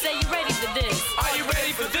this, say you're ready for this. Are you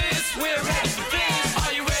ready for this? We're ready for this.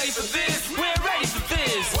 Are you ready for this? We're ready for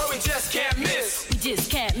this. What we just can't miss. We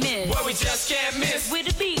just can't miss. What we just can't miss.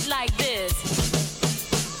 With a beat like this.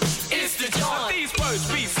 It's the joint. These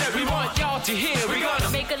words we said we want y'all to hear. We're gonna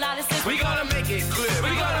make a lot of sense. We're gonna make it clear.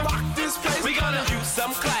 We're gonna rock this place. We're gonna use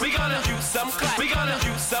some clap. We're gonna use some clap. We're gonna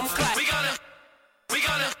use some clap. We're gonna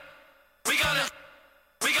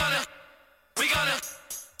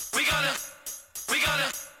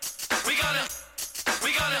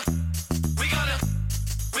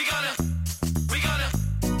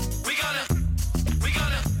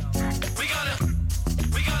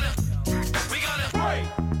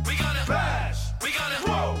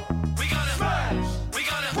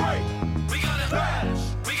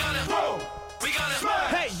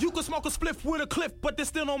roof with a cliff, but there's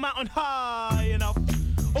still no mountain high enough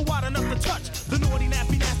or wide enough to touch the naughty,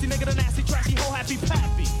 nappy, nasty nigga, the nasty, trashy, whole happy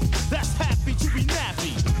pappy. That's happy to be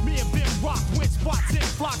nappy. Me and Ben rock with spots in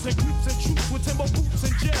flocks and groups and troops with timber boots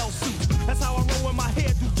and jail suits. That's how I roll when my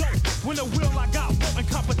hair do dope. When the wheel I got won't and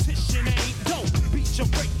competition ain't dope. Beat you,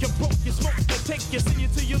 break you, broke you, smoke you, take you, send you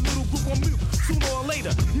to your little group on mute. Sooner or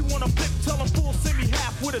later, you wanna flip, tell them full, send me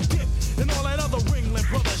half with a dip. And all that other Ringling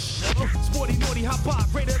brother shit. Sporty, naughty, hot bar,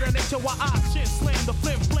 greater than HOI, shit, slam the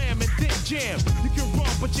flim, flam, and then jam. You can run,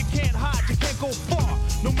 but you can't hide, you can't go far.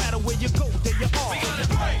 No matter where you go, there you are. We got it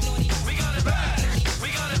break, we got it bash, we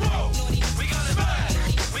got it roll, we got it smash,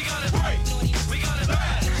 we got it break, we got it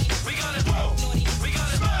bash, we got it roll, we got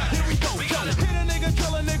it smash. Here we go, yo, hit a nigga,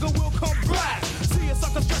 kill a nigga, we'll come back. See a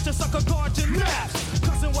sucker stretch a sucker, guard your naps.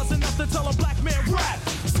 Cousin was enough to tell a black man rap.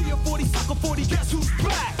 See a 40 sucker 40, guess who's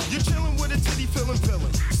back? You're chillin' with a titty feelin'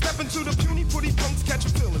 villain. Step into the puny putty punks, catch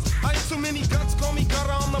your feelings. I ain't too many guts, call me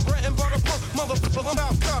gutter. I'm the bread and butter punk, motherfucker. I'm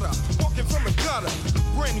out gutter, walking from the gutter.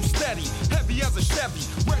 Brand new steady, heavy as a Chevy.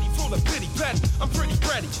 Ready for the pity petty, I'm pretty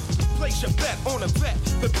ready. Place your bet on a vet,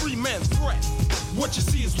 the 3-man threat. What you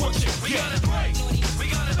see is what you get. We got it break,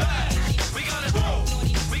 we got it bash, we got it roll,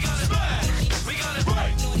 we got it smash, we got it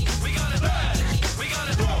break, we got it bash, we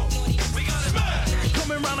got it roll, we got it smash.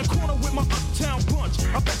 Coming round the corner with my uptown bunch.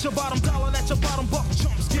 I bet your bottom dollar that your bottom buck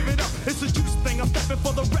chumps. Give it up, it's a juice thing. I'm stepping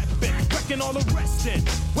for the reppin', wrecking all the restin'.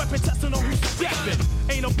 Weapon testing on who's steppin'.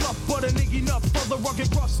 Ain't a bluff, but a nigga enough for the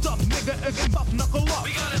rugged rough stuff. Nigga, buff, knuckle up.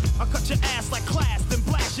 I cut your ass like class, then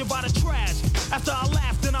blast you by the trash. After I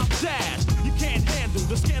laugh, then I'm dashed. You can't handle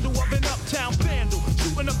the scandal of an uptown vandal.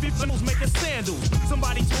 Shooting up your funnels, making sandals.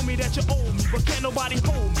 Somebody told me that you owe me, but can't nobody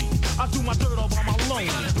hold me. I do my dirt all by my loan.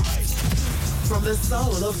 From the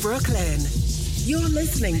soul of Brooklyn, you're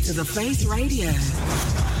listening to The Face Radio.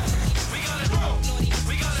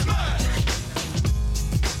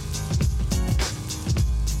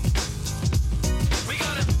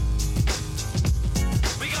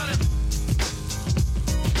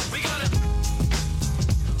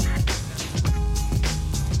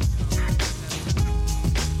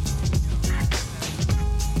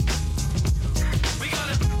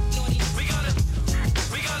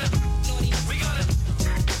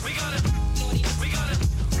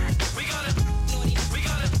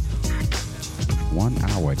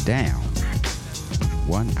 Down.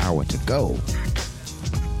 1 hour to go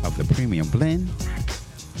of the Premium Blend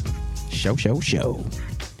Show.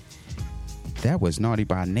 That was Naughty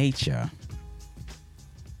by Nature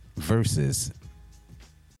versus.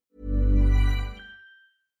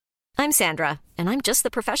 I'm Sandra, and I'm just the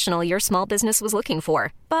professional your small business was looking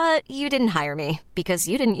for. But you didn't hire me because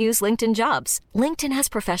you didn't use LinkedIn Jobs. LinkedIn has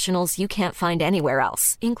professionals you can't find anywhere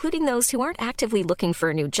else, including those who aren't actively looking for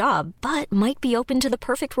a new job, but might be open to the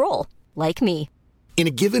perfect role, like me. In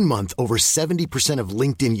a given month, over 70% of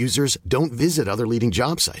LinkedIn users don't visit other leading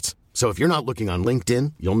job sites. So if you're not looking on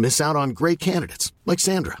LinkedIn, you'll miss out on great candidates like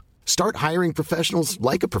Sandra. Start hiring professionals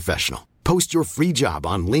like a professional. Post your free job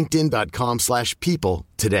on linkedin.com/people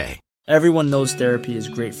today. Everyone knows therapy is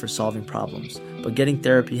great for solving problems, but getting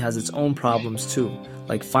therapy has its own problems too,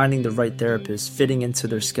 like finding the right therapist, fitting into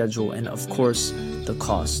their schedule, and of course, the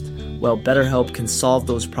cost. Well, BetterHelp can solve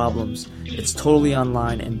those problems. It's totally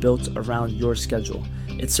online and built around your schedule.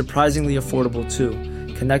 It's surprisingly affordable too.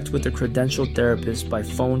 Connect with a credentialed therapist by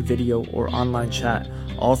phone, video, or online chat,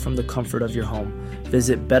 all from the comfort of your home.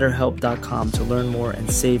 Visit BetterHelp.com to learn more and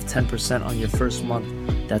save 10% on your first month.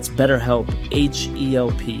 That's BetterHelp,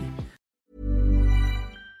 H-E-L-P.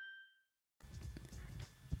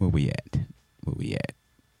 Where we at?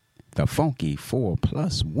 The Funky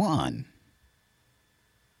 4+1.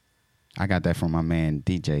 I got that from my man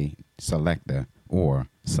DJ Selector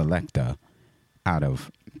out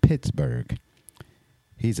of Pittsburgh.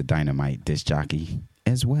 He's a dynamite disc jockey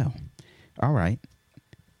as well. All right.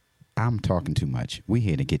 I'm talking too much. We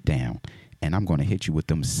here to get down. And I'm going to hit you with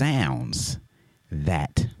them sounds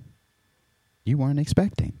that you weren't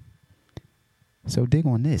expecting. So dig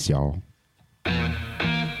on this, y'all.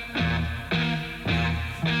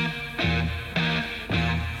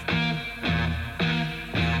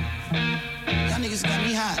 Niggas got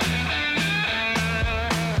me hot.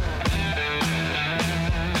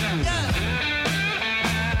 Yeah.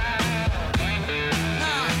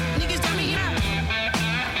 Niggas got me hot.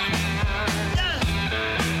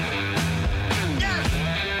 Yeah.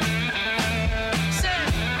 Say.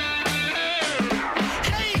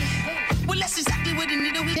 Hey. Well, that's exactly what the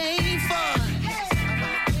nigga we came for.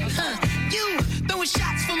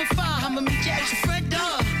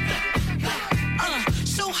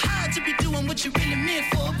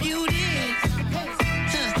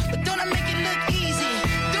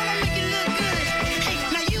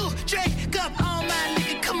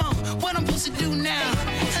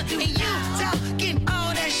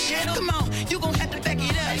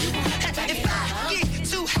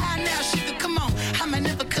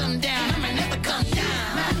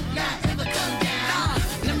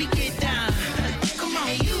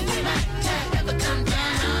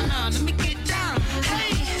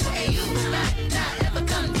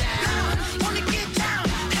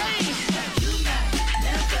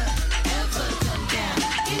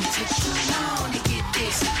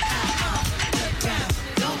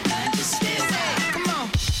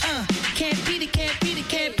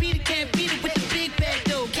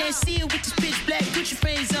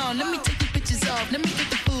 Let me get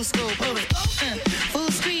the full scope. Hold it.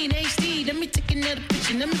 Full screen HD. Let me take another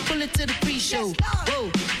picture. Let me pull it to the pre-show.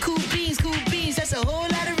 Whoa, cool beans. That's a whole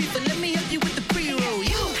lot of reefer. Let me help you with the pre-roll.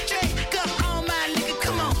 You drink up all my liquor.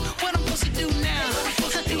 Come on, what I'm supposed to do now?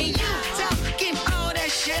 And you talking all that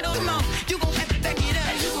shit. Come on, you gon' have to back it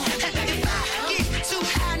up. If I get too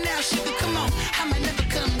high now, sugar, come on, I might never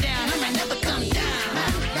come down. I might never come down.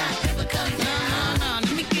 Not ever come down. No,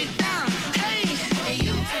 let me get down. Hey,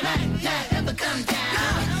 you might not ever come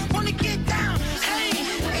down. Wanna get down. Hey,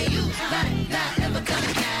 you might not ever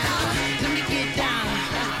come down. Let me get down.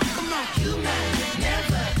 Come on, you might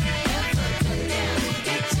never ever come down.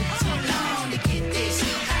 It took too long to get this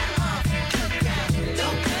high off the ground.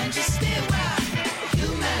 Don't run, just stay wild. You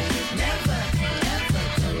might never ever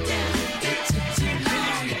come down. It took too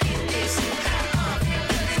long to get this high off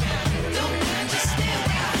the ground. Don't run, just stay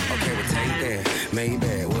wild. Okay, well take that,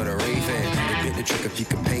 Maybach, what a rave at. They bit the trick if you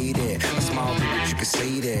can pay that. A small bit you can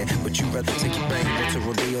say that, but you rather take your bank to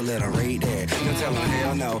rodeo, let her rate that. You tell them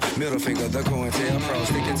hell no, middle finger the COINTELPRO,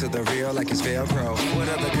 sticking to the real like it's Velcro. What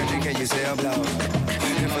other country can you sell blow?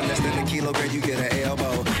 And for less than a kilogram you get an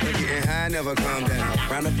elbow. But getting high never come down.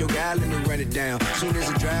 Round up your guy, let me run it down. Soon as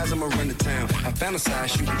it dries, I'ma run to town. I fantasize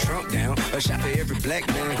shooting Trump down. A shot for every black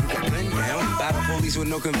man who got gunned down. By the police with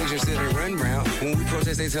no conviction, still they run round. When we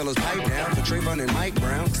protest, they tell us pipe down. For Trayvon and Mike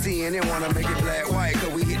Brown. CNN wanna make it black white,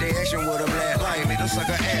 cause we hit their action with a black light. Make them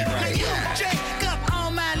sucker act right. You drink up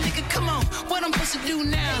all my liquor, come on, what I'm supposed to do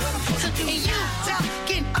now? And you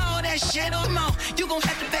talking all that shit, come on, you gon'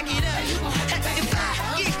 have to back it up. If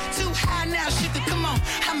I get too high now, sugar, come on,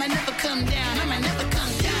 I might never come down, I might never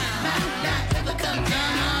come down. Might not ever come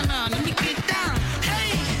down, no, let me get down.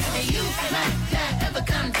 Hey, you might not ever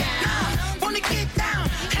come down. Wanna get down,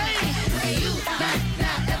 hey, you might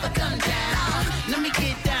not ever come down. Let me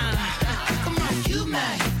get down, come on, you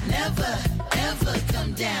might never ever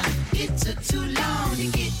come down. It took too long to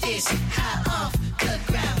get this high off the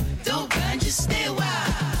ground. Don't run, just stay wild.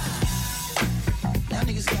 Y'all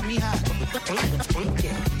niggas got me high.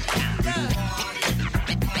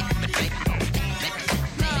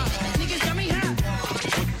 Niggas got me high.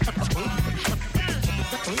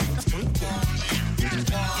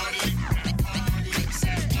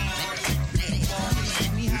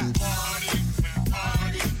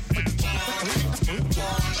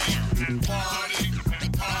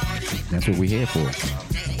 That's what we're here for.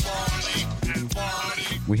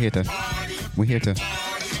 We're here to,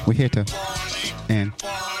 and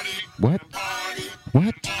what?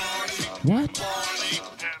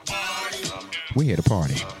 We're here to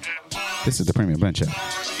party. This is the Premium Blend Show,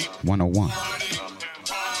 101.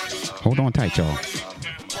 Hold on tight, y'all.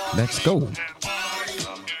 Let's go.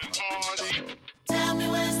 Tell me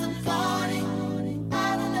where's the party?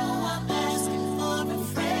 I don't know, I'm asking for a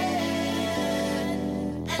friend.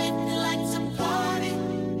 And if you like to party,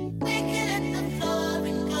 we can hit the floor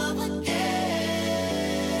and go again.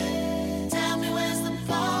 Tell me where's the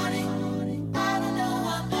party? I don't know,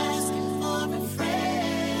 I'm asking for a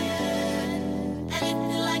friend. And if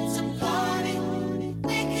you like to party,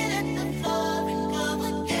 we can hit the floor and go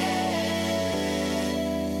again.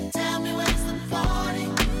 Tell me where's the party?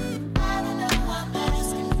 I don't know, I'm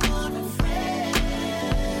asking for a friend.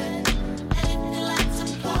 And if you like to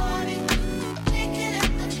party, we can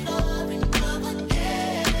hit the floor and go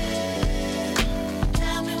again.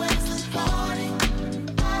 Tell me where's the party?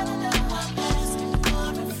 I don't know, I'm asking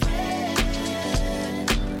for a friend.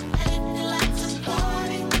 And if you like to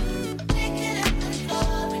party, we can hit the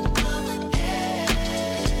floor and go again.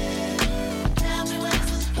 Tell me where's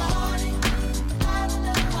the party? I don't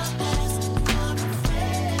know, I'm asking for a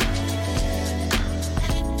friend.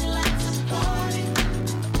 And if you like to party,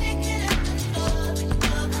 we can hit the floor and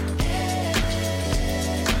go again.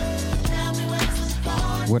 Tell me where's the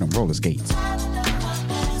party? Where them roller skates?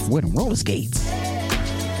 Where them roller skates?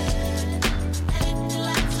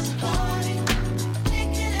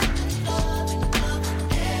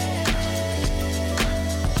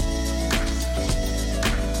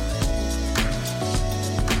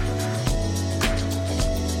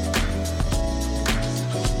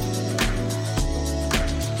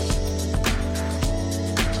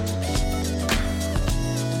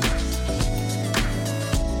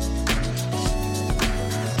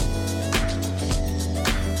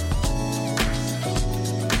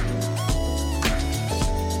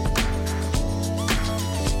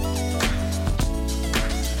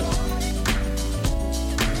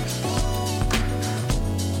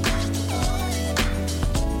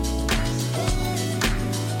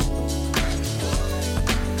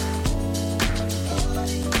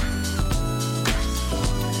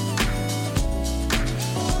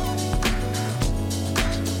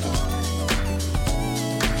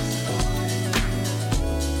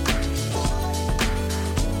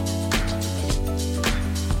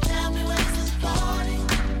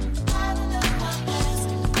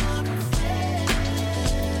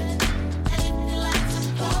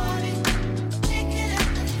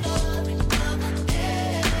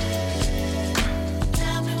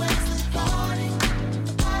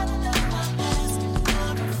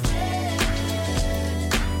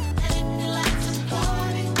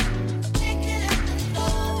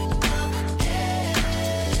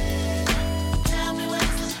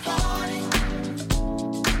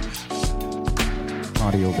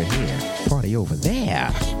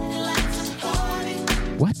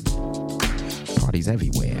 What? Parties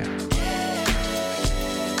everywhere.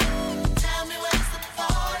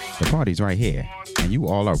 The party's right here, and you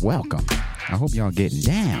all are welcome. I hope y'all getting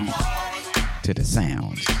down to the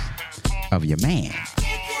sounds of your man.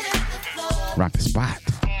 Rock the spot.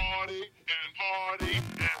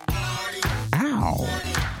 Ow.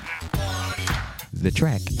 The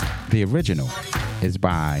track, the original, is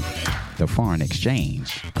by The Foreign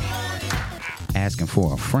Exchange, Asking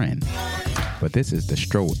for a Friend. But this is the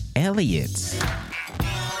Stro Elliott's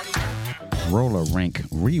Roller Rink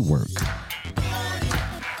rework.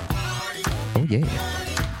 Oh yeah.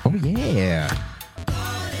 Oh yeah.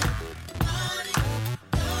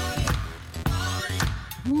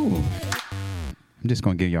 Ooh. I'm just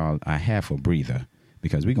going to give y'all a half a breather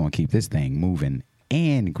because we're going to keep this thing moving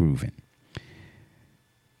and grooving.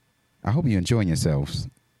 I hope you're enjoying yourselves,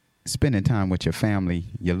 spending time with your family,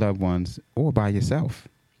 your loved ones, or by yourself,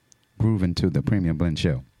 grooving to the Premium Blend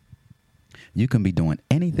Show. You can be doing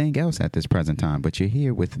anything else at this present time, but you're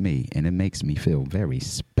here with me, and it makes me feel very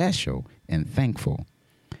special and thankful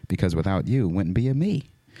because without you, it wouldn't be a me.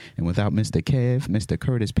 And without Mr. Kev, Mr.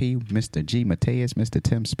 Curtis P., Mr. G. Mateus, Mr.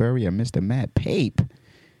 Tim Spurrier, and Mr. Matt Pape,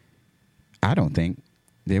 I don't think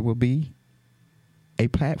there will be a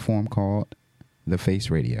platform called The Face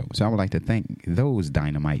Radio. So I would like to thank those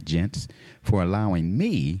dynamite gents for allowing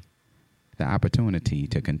me the opportunity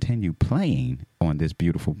to continue playing on this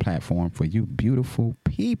beautiful platform for you beautiful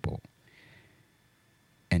people.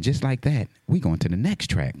 And just like that, we go into the next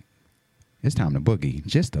track. It's time to boogie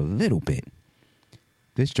just a little bit.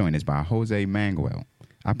 This joint is by Jose Manuel.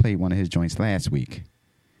 I played one of his joints last week.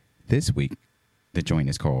 This week, the joint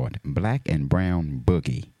is called Black and Brown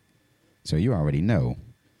Boogie. So you already know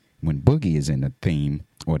when boogie is in the theme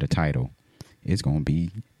or the title, it's going to be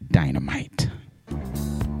dynamite.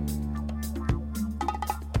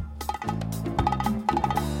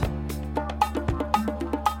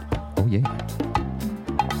 Oh, yeah.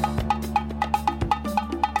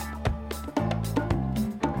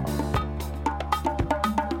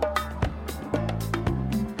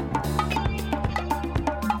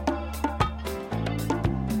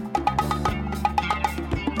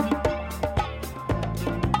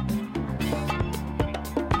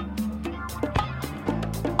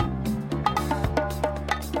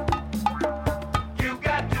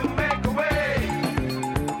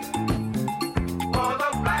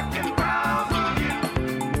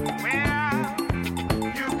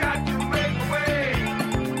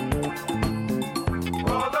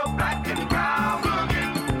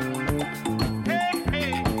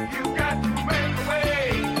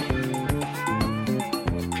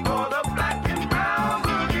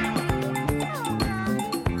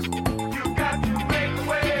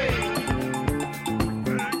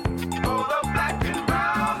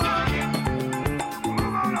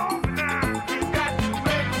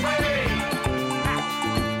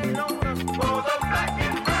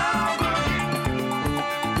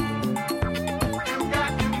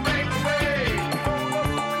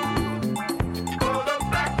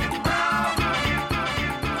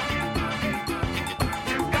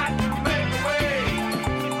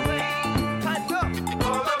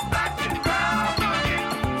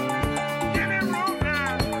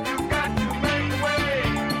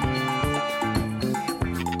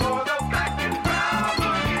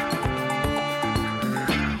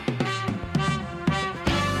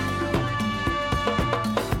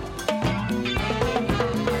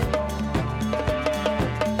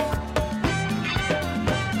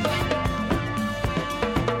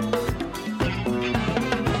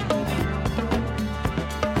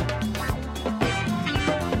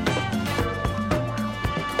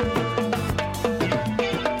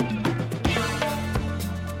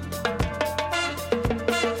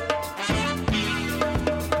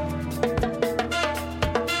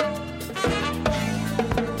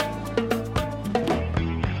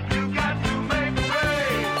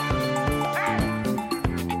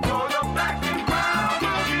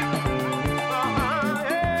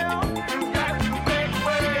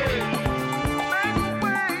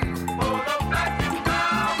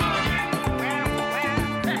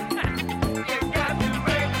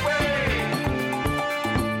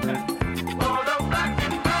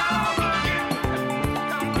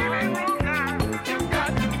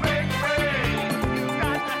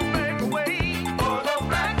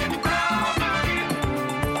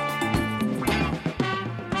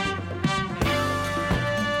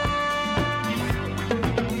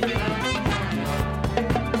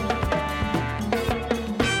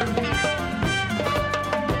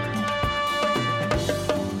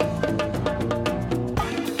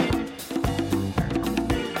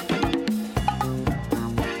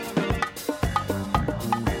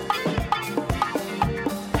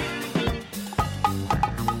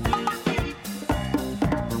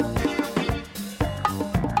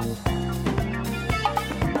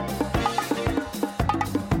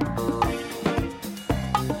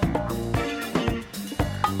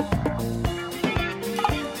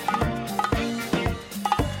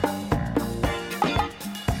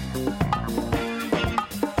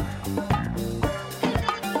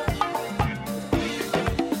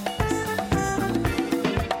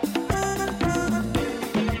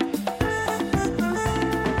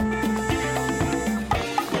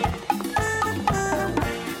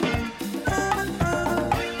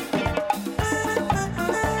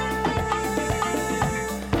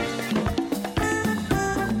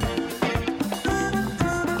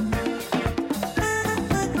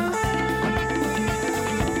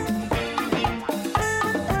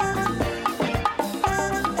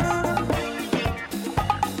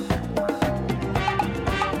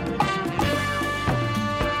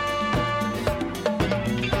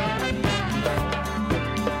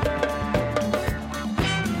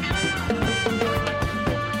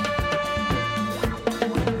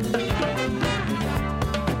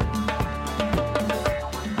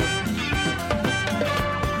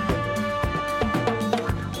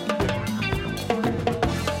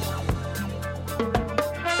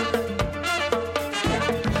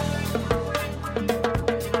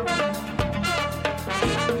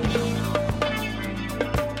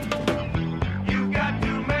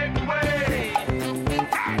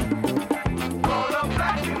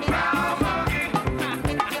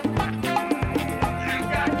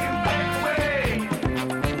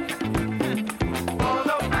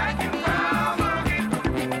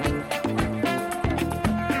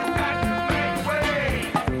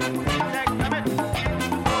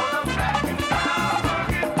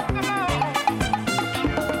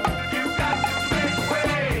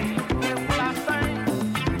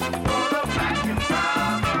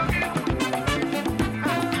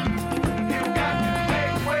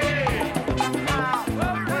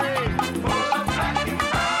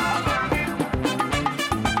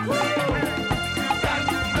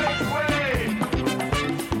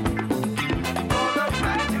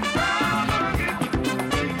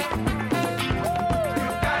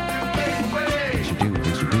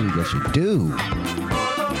 you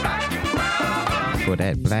for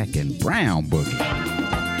that black and brown boogie.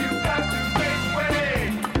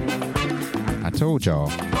 I told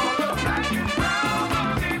y'all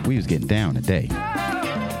we was getting down today.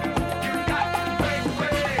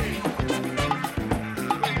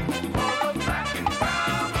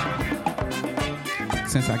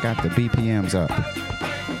 Since I got the BPMs up,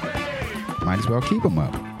 might as well keep them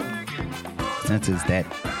up. Since it's that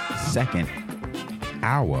second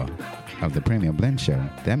hour of the Premium Blend Show,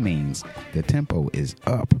 that means the tempo is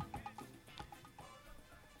up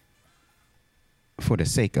for the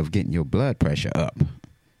sake of getting your blood pressure up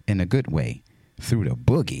in a good way through the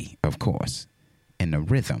boogie, of course, and the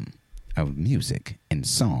rhythm of music and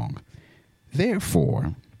song.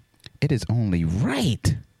 Therefore, it is only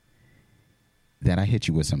right that I hit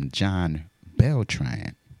you with some John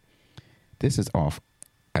Beltran. This is off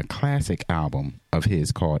a classic album of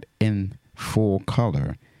his called In Full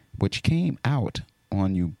Color, which came out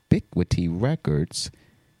on Ubiquity Records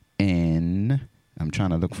in, I'm trying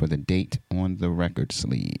to look for the date on the record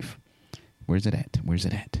sleeve. Where's it at?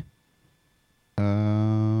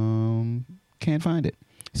 Can't find it.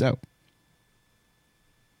 So,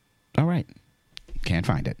 all right. Can't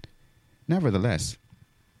find it. Nevertheless,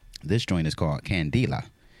 this joint is called Candela.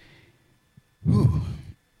 Whew.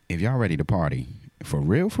 If y'all ready to party, for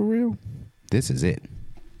real, this is it.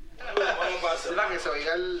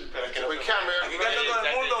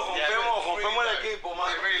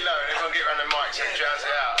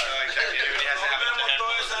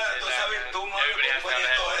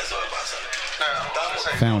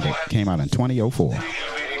 Found it. Came out in 2004.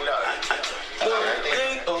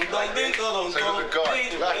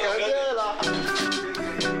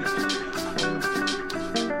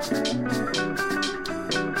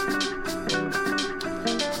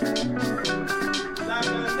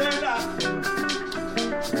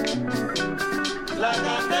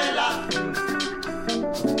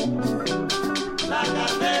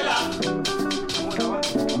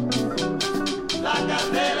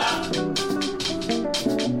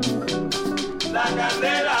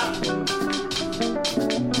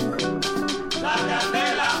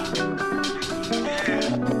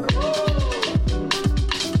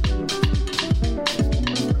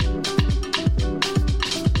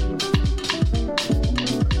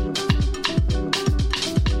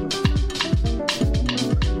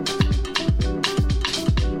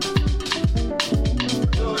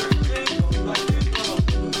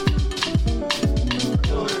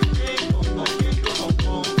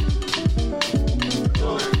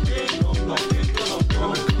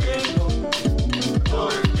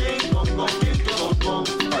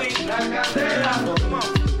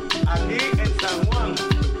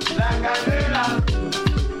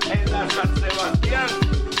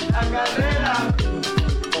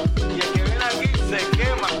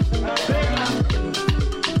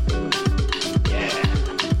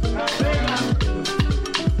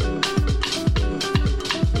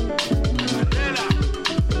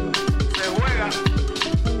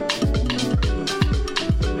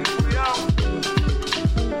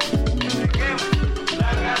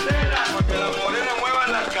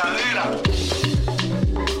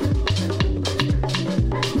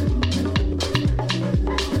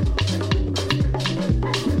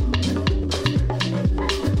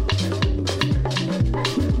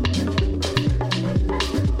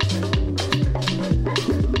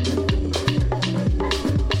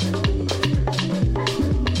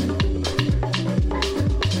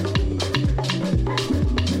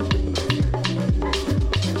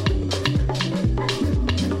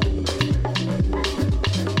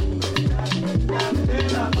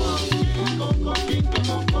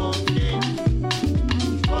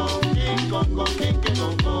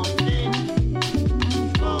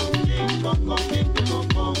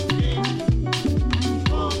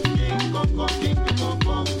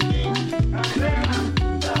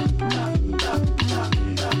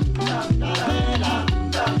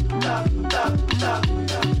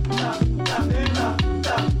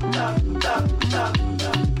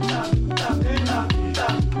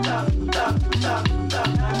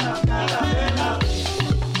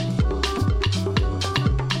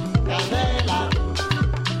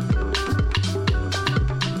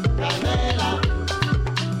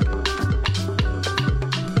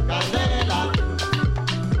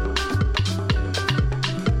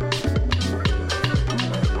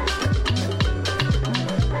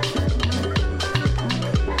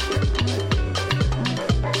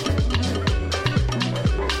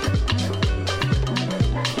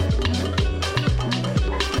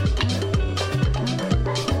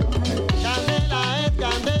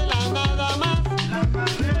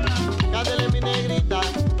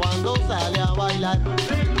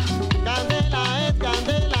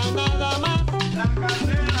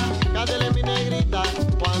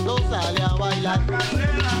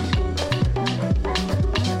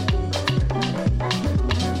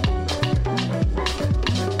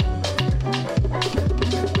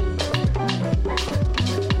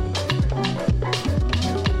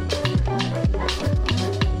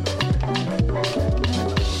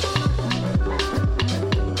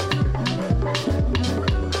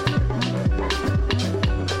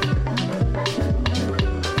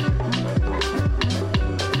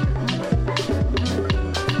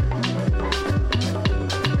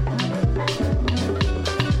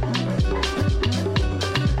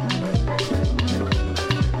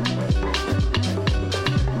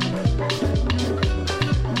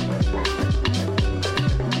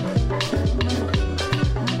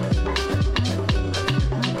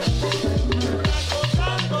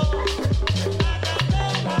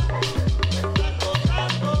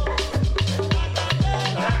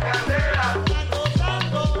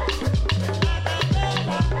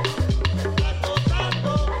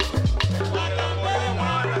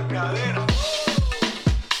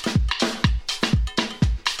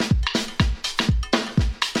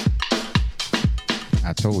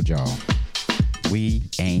 I told y'all, we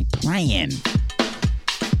ain't playing.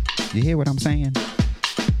 You hear what I'm saying?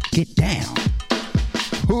 Get down.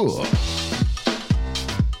 Huh.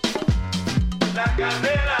 La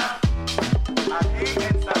cadera, aquí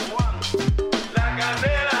en San Juan. La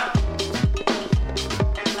cadera,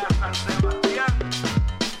 en la San Sebastián.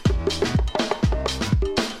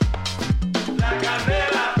 La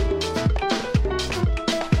cadera.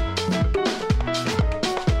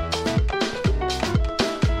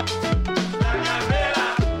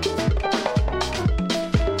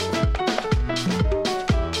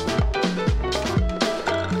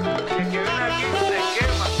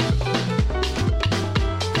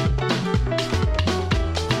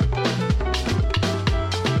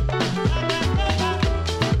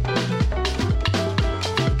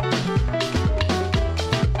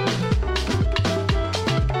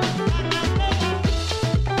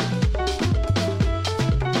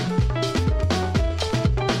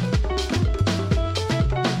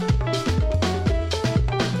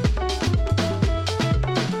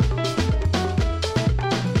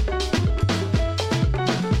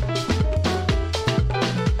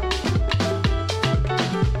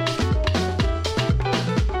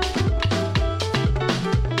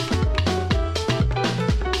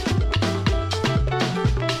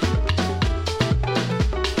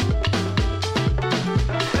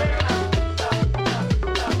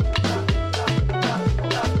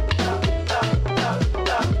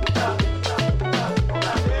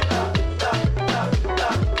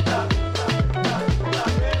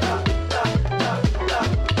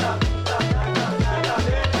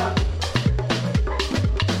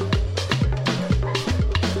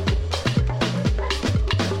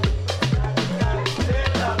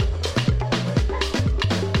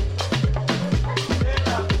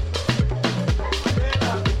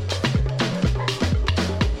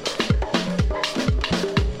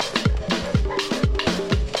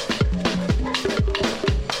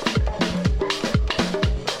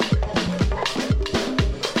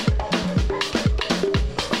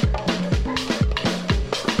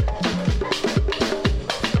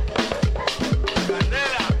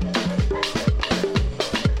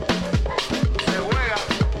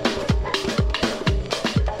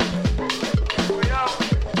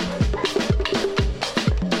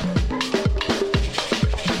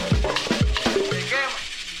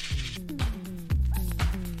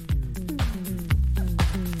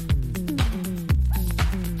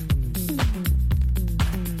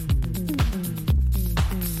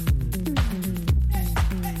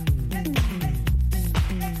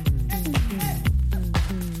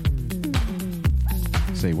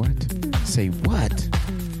 Say what? Say what?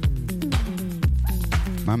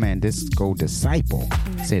 My man Disco Disciple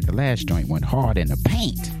said the last joint went hard in the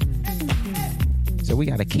paint. So we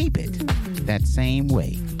got to keep it that same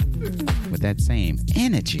way, with that same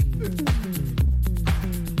energy.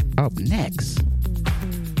 Up next,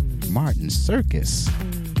 Martin Circus.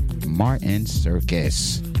 Martin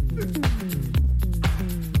Circus.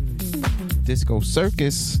 Disco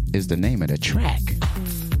Circus is the name of the track,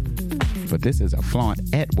 but this is a Flaunt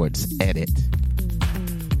Edwards edit.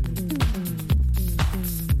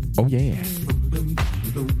 Oh yeah.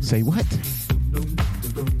 Say what?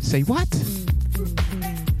 Say what?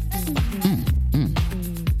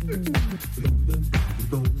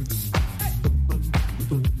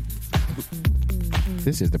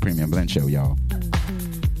 This is the Premium Blend Show, y'all.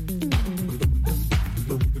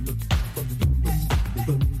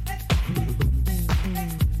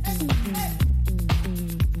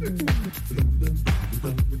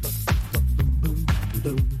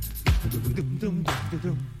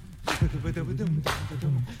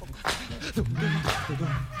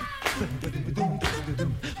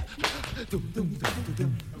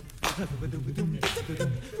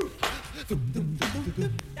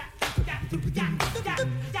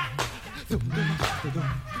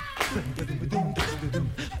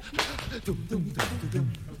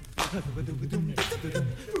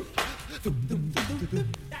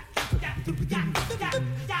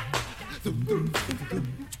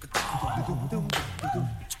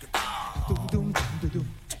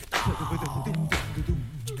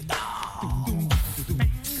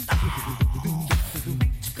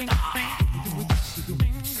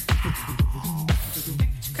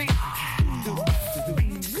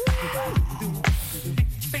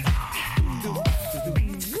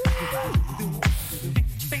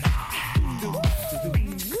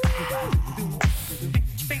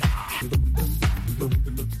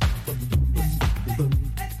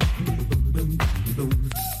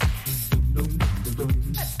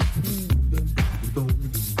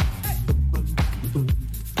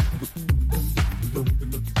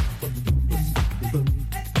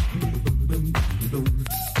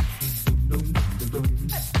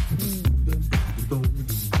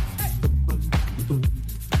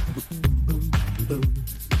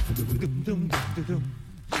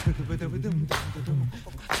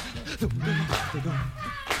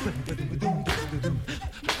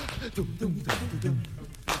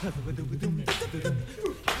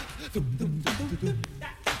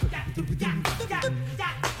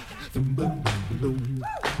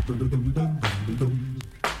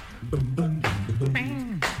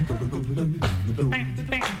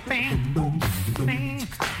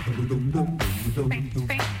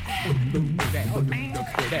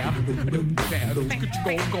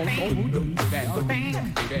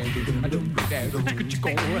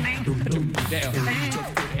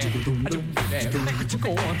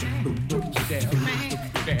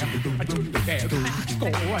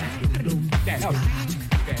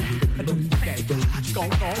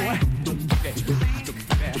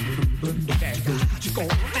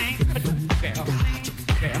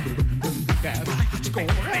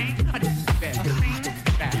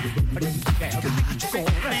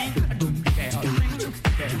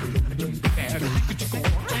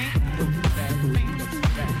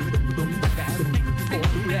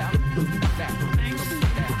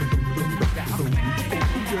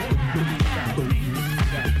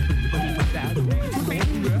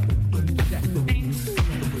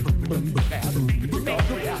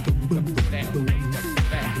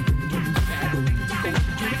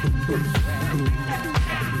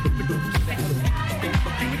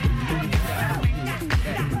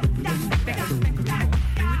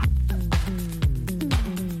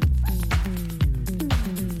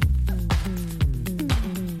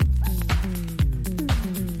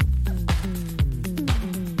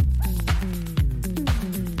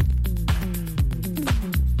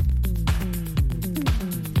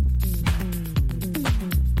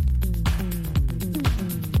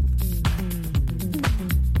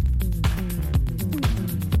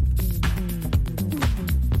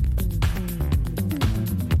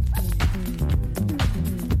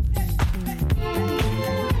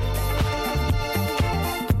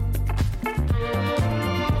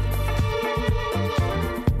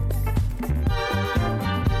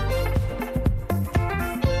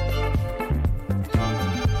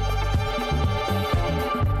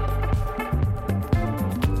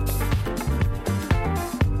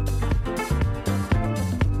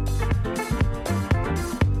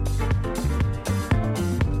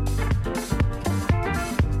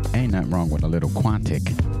 Ain't nothing wrong with a little Quantic.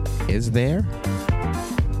 Is there?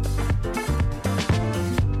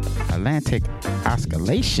 Atlantic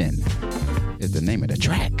Oscillation is the name of the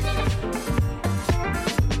track.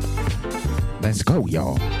 Let's go,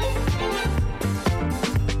 y'all.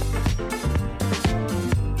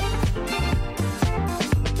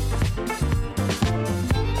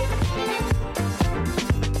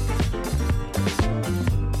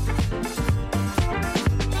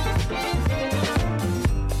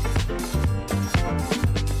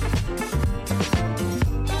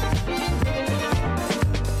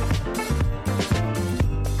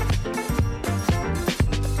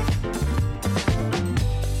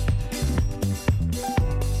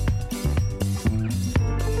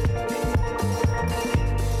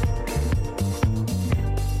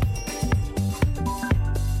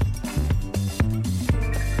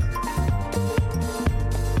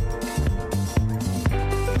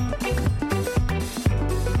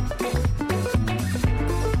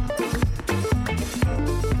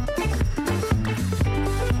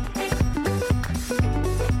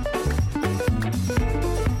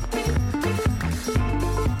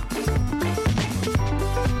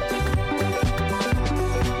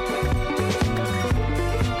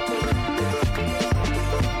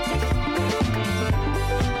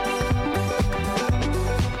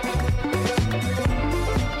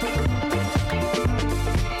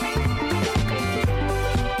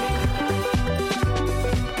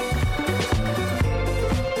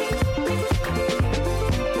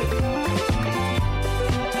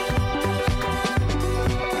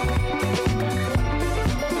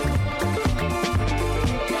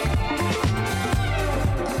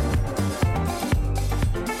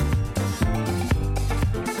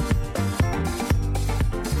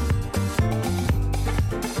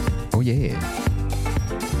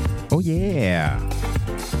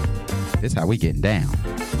 This how we getting down.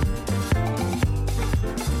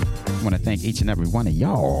 I want to thank each and every one of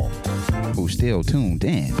y'all who's still tuned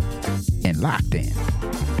in and locked in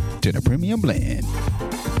to the Premium Blend.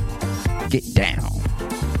 Get down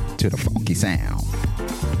to the funky sound.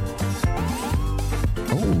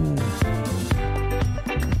 Oh.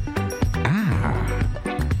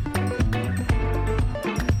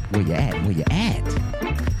 Where you at? Where you at?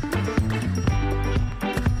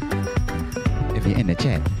 If you're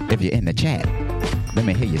in the chat, let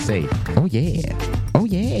me hear you say, oh yeah, oh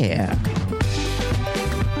yeah.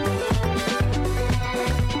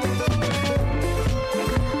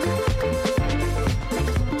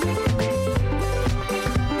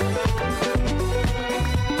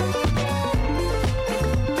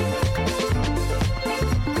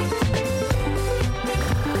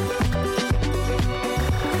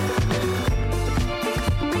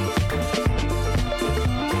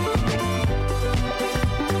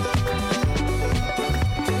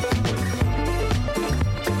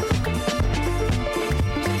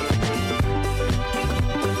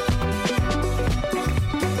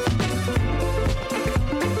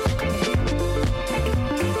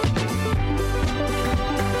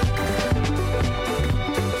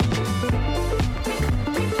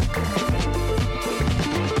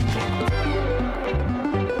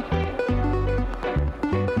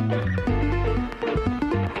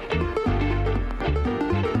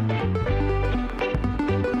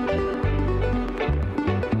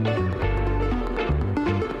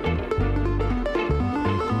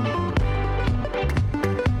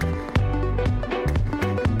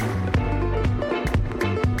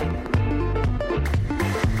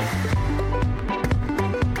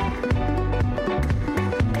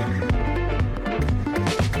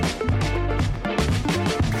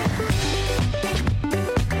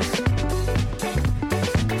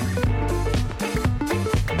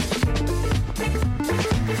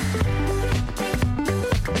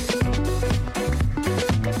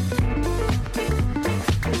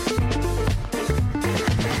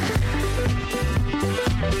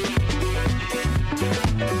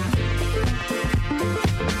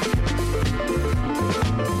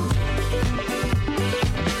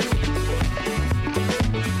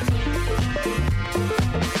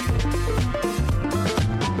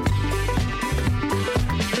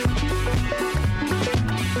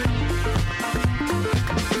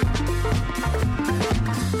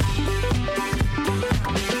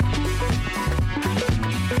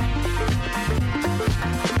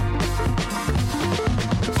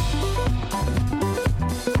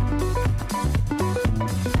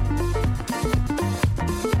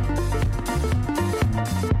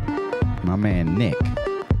 My man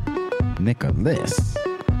Nicholas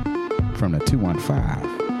from the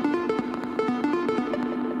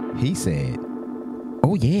 215. He said,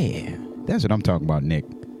 oh yeah, that's what I'm talking about, Nick.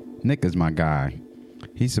 Nick is my guy.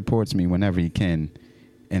 He supports me whenever he can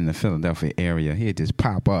in the Philadelphia area. He'll just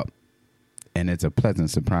pop up, and it's a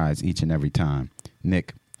pleasant surprise each and every time.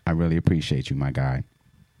 Nick, I really appreciate you, my guy.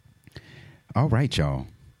 All right, y'all.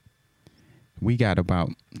 We got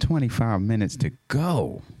about 25 minutes to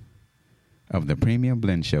go of the Premium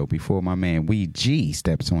Blend Show before my man Wee G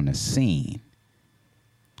steps on the scene.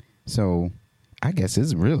 So I guess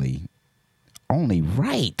it's really only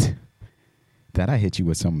right that I hit you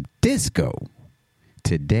with some disco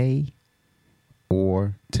today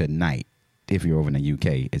or tonight. If you're over in the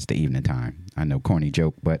UK, it's the evening time. I know, corny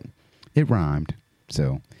joke, but it rhymed.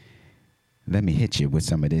 So let me hit you with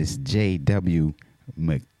some of this J.W.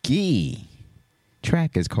 McGee.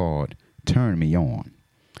 Track is called Turn Me On.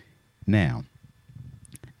 Now,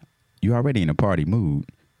 you're already in a party mood,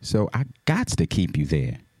 so I gots to keep you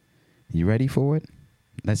there. You ready for it?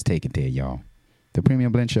 Let's take it there, y'all. The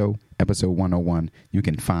Premium Blend Show, episode 101, you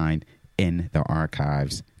can find in the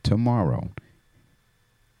archives tomorrow.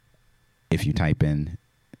 If you type in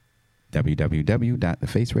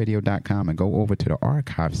www.thefaceradio.com and go over to the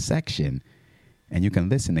archive section, and you can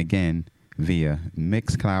listen again via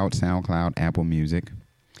Mixcloud, SoundCloud, Apple Music,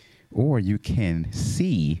 or you can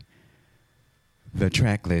see the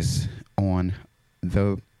track list on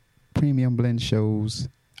the Premium Blend Show's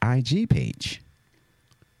IG page.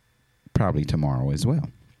 Probably tomorrow as well.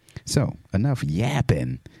 So, enough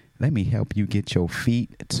yapping. Let me help you get your feet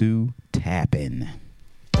to tapping.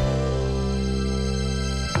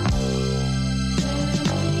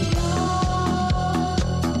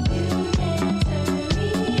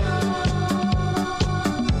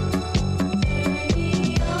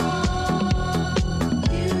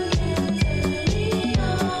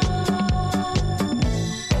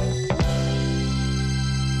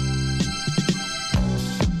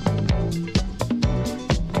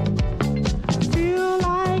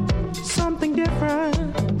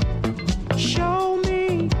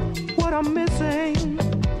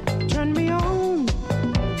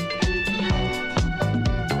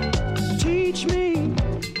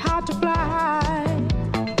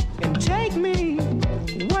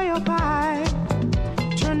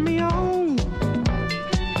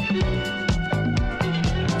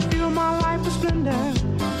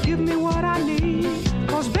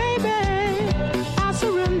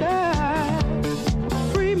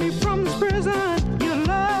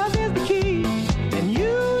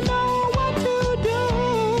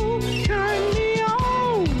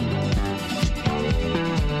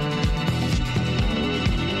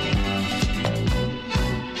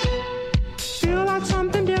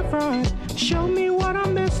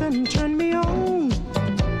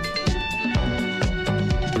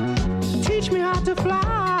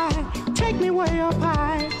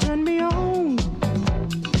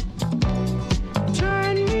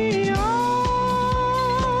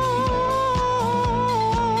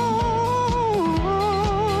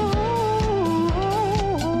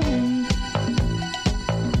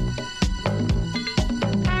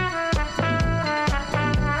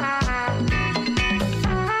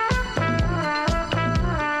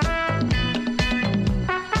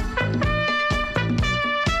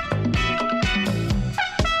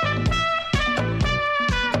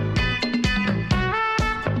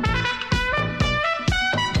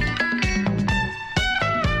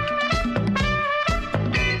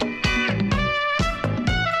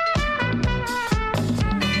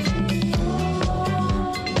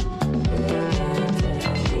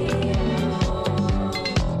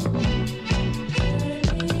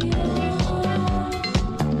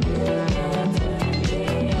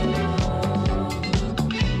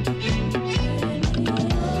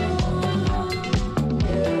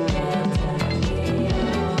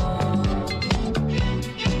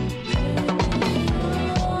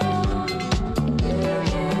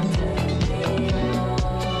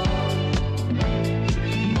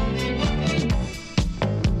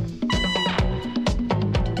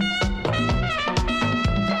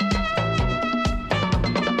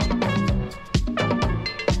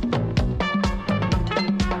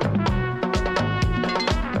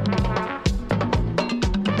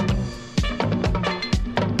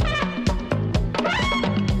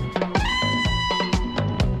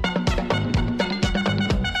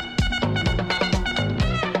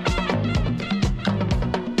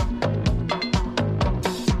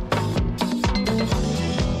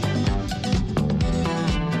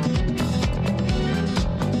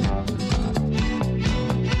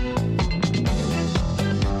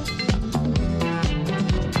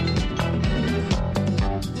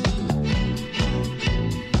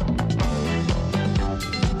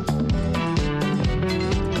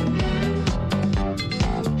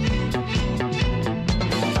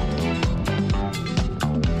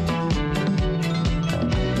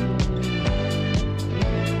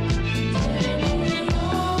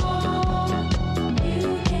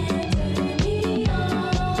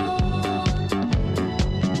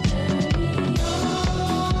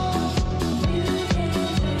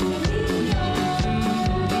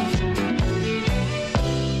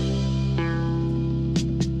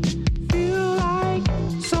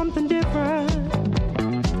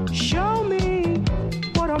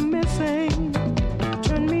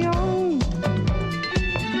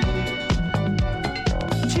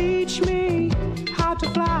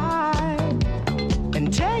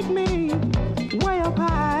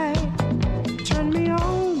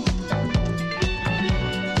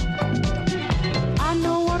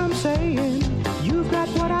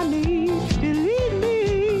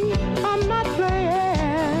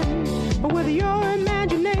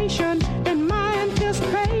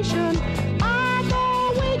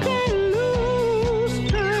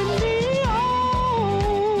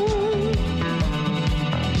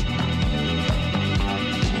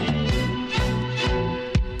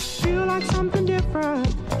 like something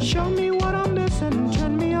different. Show me what I'm missing,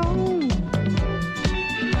 turn me on.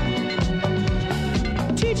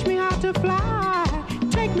 Teach me how to fly,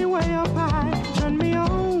 take me way up high, turn me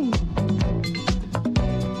on.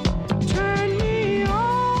 Turn me on,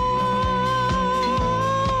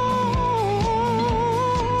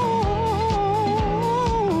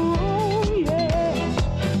 yeah.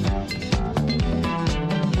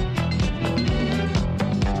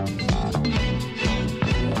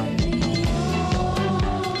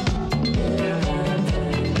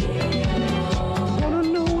 Wanna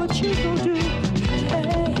know what you gon' do?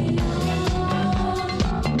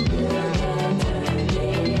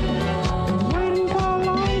 Waiting for a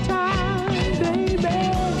long time, baby.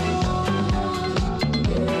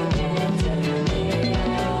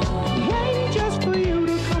 Waiting just for you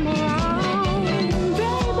to come around,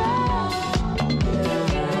 baby.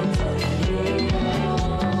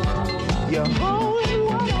 You're holding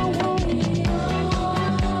what I want.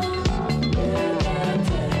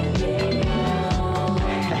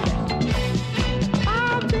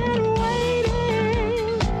 I've been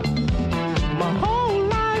waiting my whole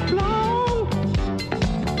life long,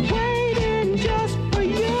 waiting just for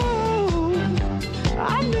you.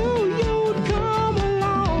 I knew you'd come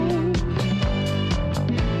along,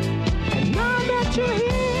 and now that you're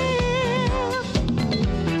here,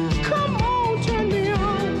 come on, turn me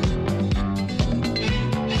on.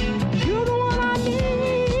 You're the one I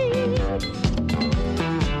need.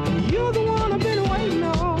 You're the one I've been waiting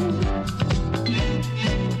on.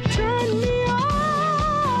 Turn me on.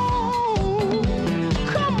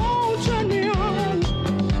 Come on, turn me on.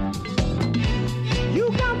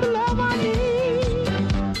 You got the love I need.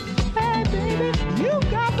 Hey, baby, you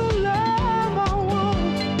got the love I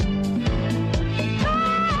want.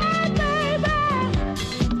 Hey, baby,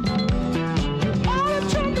 you ought to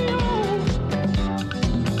turn me on.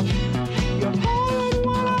 You're holding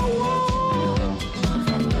what I want.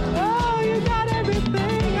 Oh, you got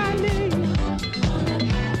everything I need.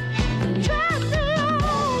 Turn me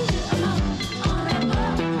on.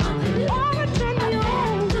 Wanna turn me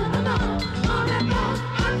on.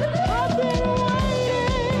 I've been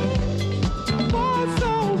waiting for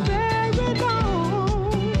so very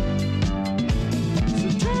long.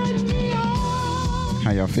 So turn me on.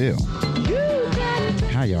 How y'all feel? You got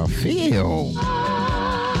How y'all feel?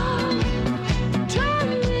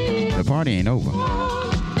 turn me The party ain't over.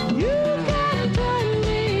 on. You got turn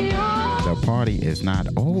me on. The party is not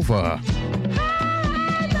over.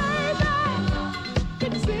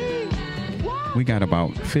 We got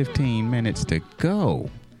about 15 minutes to go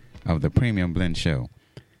of the Premium Blend Show.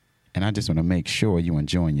 And I just want to make sure you're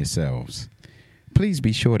enjoying yourselves. Please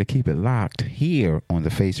be sure to keep it locked here on the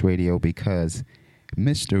Face Radio because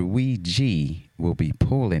Mr. Wee G will be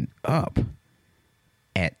pulling up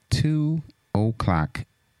at 2 o'clock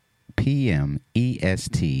p.m.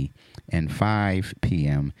 EST and 5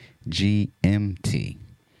 p.m. GMT.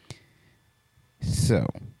 So,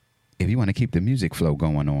 if you want to keep the music flow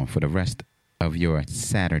going on for the rest of your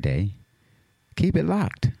Saturday, keep it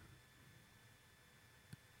locked.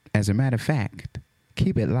 As a matter of fact,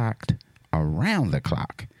 keep it locked around the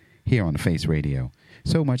clock here on the Face Radio.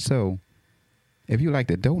 So much so, if you like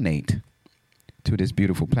to donate to this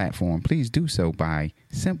beautiful platform, please do so by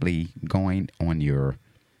simply going on your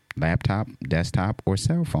laptop, desktop, or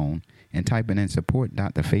cell phone and typing in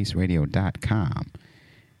support.thefaceradio.com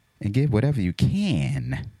and give whatever you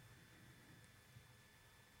can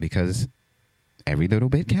because every little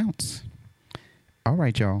bit counts. All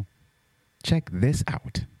right, y'all. Check this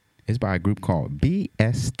out. It's by a group called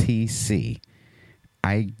BSTC.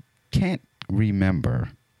 I can't remember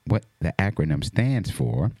what the acronym stands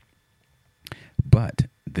for, but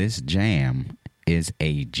this jam is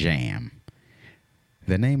a jam.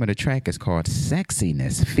 The name of the track is called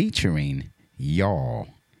Sexiness featuring Y'all.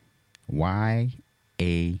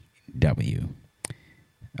 Y-A-W.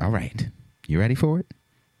 All right. You ready for it?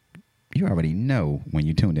 You already know when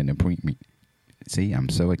you tuned in to Premium. See, I'm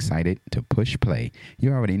so excited to push play.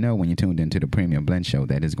 You already know when you tuned into the Premium Blend Show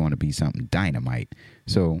that is going to be something dynamite.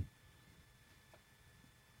 So,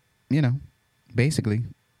 you know, basically,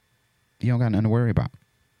 you don't got nothing to worry about.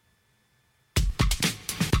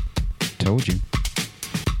 Told you.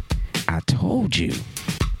 I told you.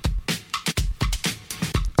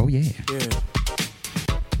 Oh, yeah. Yeah.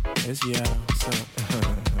 It's yeah. So,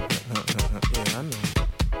 yeah, I know.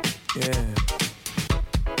 Yeah.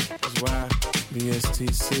 That's why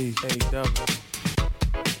BSTC, A-double.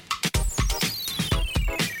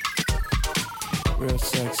 Real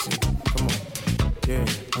sexy. Come on. Yeah,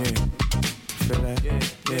 yeah. Feel that? Yeah,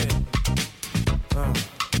 yeah.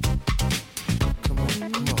 Come on,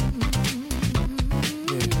 come on.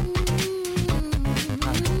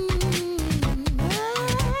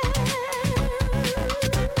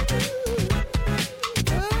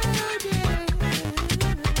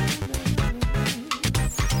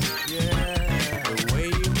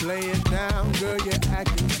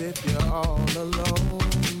 if you're all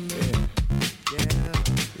alone. Yeah,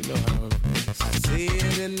 you know how it is. I see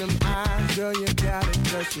it in them eyes, girl, you got it,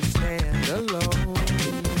 just you stand alone.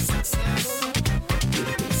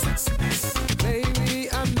 Baby,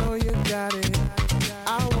 I know you got it. I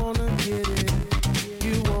wanna get it.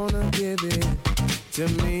 You wanna give it to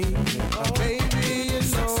me. Baby, you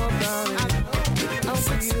know about it. I'll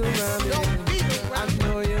beat around it. I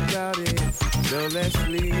know you about it. So let's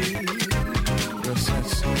leave. Real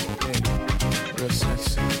sexy, yeah. Real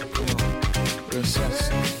sexy, come on. Real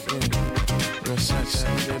sexy, yeah. Real sexy,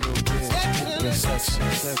 little bit. Real sexy,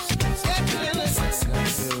 sexy. Real sexy,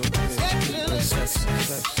 little bit. Real sexy,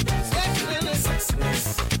 sexy.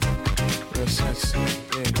 Real sexy,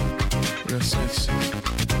 yeah. Real sexy.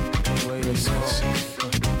 The way you're sexy.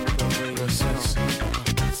 The way you're sexy.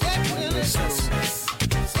 Real sexy.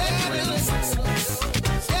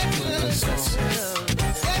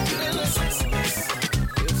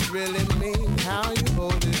 It's really mean how you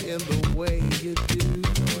hold it in the way you do.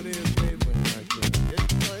 What is,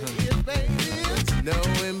 baby? No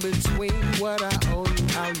in between what I owe you,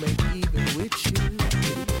 I'll make even with you.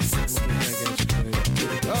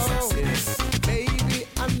 Oh, baby,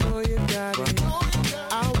 I know you got it.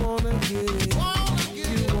 I wanna get it.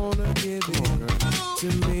 You wanna give it to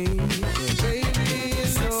me. Baby, you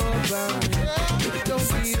know about it. Don't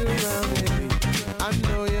beat around it. I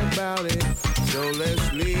know you about it. So let's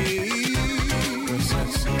leave. Real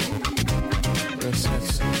sexy. Real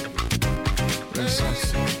sexy. Real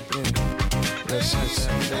sexy. Yeah. Real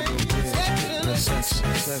sexy. Real sexy.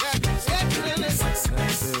 Sexy. Real sexy.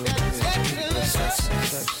 Real sexy.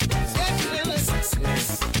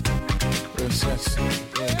 Real sexy.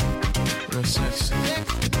 Yeah. Real sexy.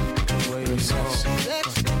 The way you sexy.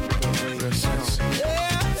 Real sexy. Real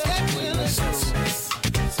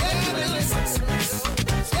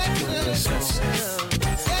sexy.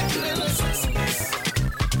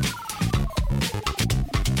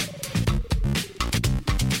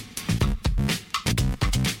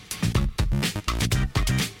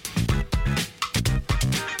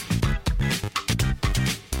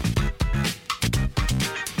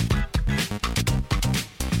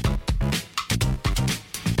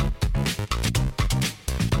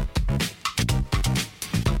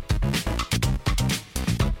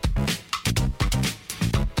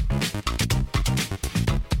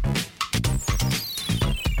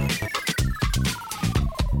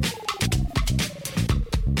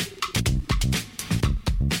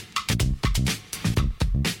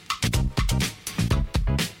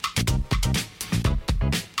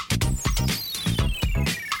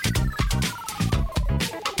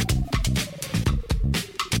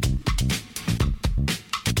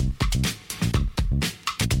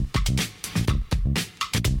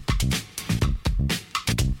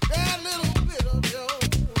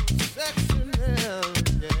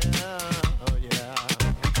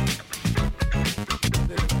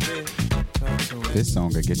 This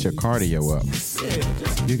song will get your cardio up.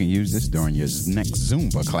 You can use this during your next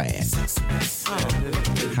Zumba class.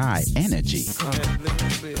 High energy.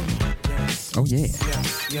 Oh, yeah.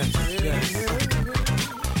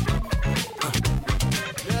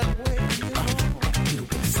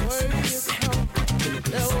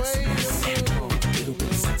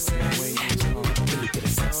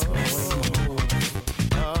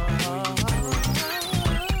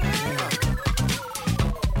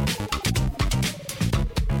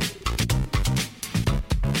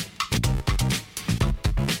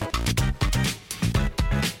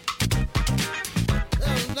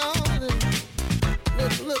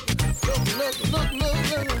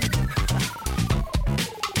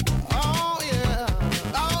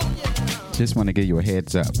 Just want to give you a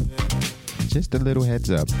heads up. Just a little heads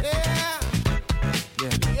up.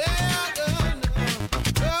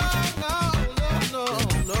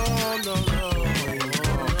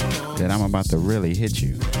 That I'm about to really hit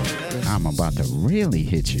you. I'm about to really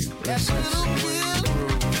hit you.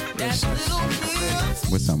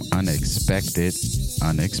 With some unexpected.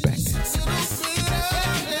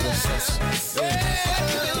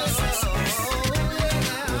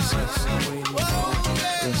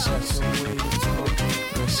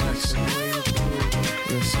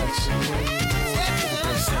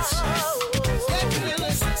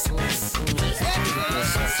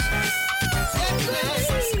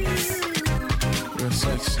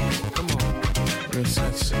 Real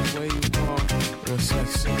sexy way you walk, real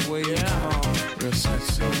sexy way you talk, real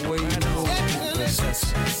sexy way you move, real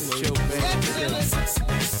sexy with your baby. Yeah,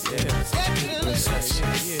 real sexy,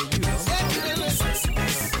 yeah, you know.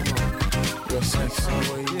 Come on, real sexy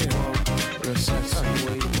way you walk, real sexy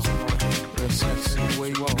way you talk, real sexy, the way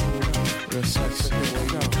you walk, real sexy, the way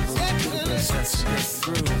you go, real sexy,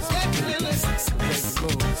 groove, real sexy, real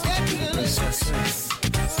sexy, real sexy.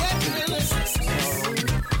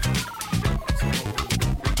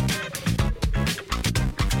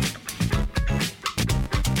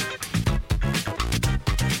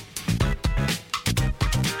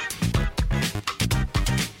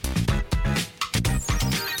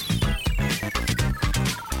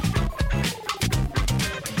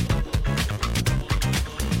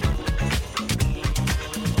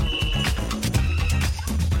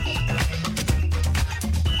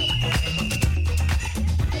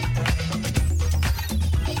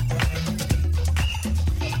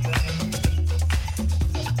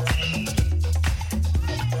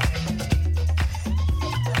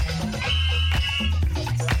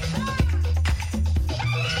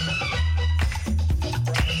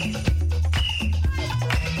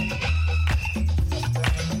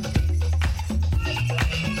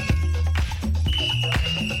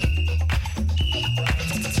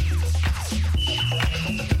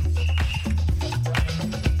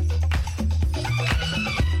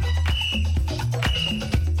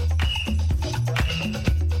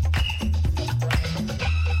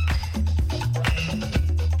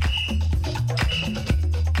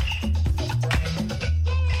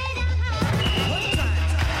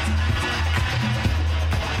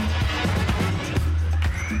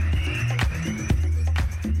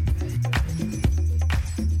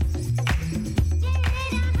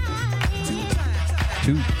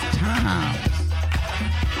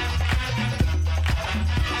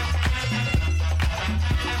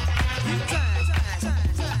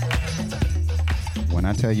 When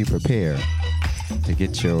I tell you prepare to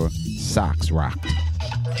get your socks rocked.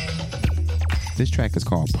 This track is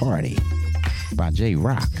called Party by J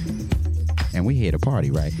Rock. And we here to party,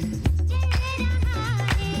 right?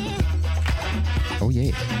 Oh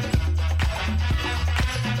yeah.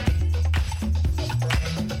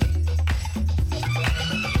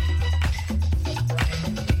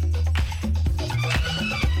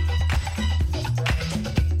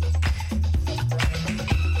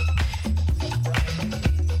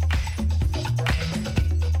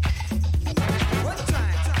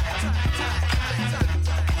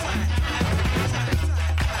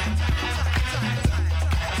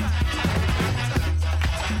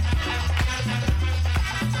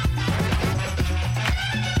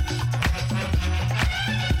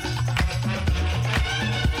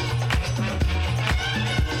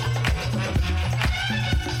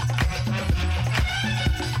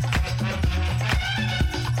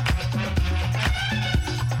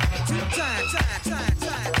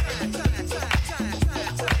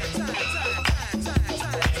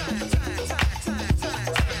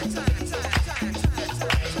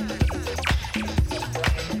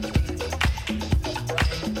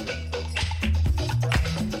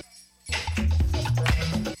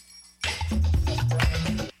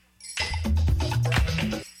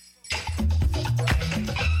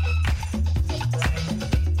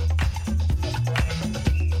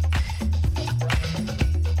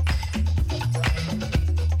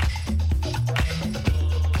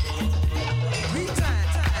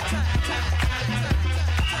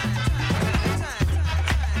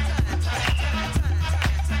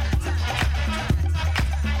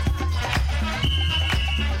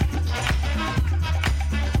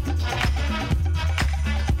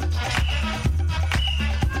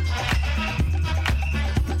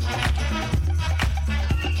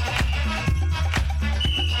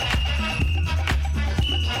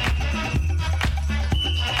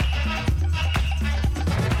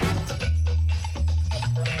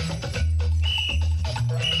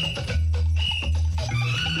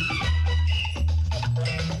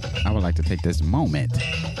 To take this moment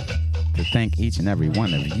to thank each and every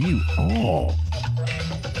one of you all.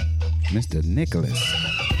 Mr. Nicholas,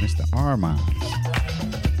 Mr. Armand,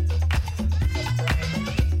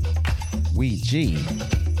 Wee G,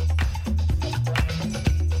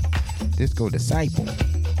 Disco Disciple,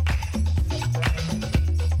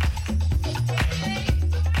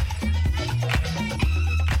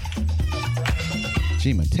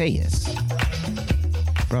 G. Mateus,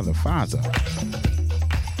 Brother Faza,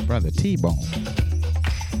 Brother T-Bone,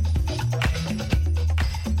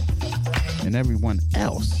 and everyone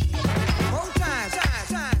else.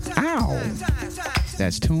 Ow!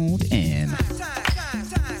 That's tuned in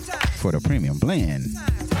for the Premium Blend.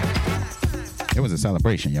 It was a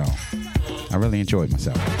celebration, y'all. I really enjoyed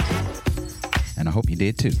myself. And I hope you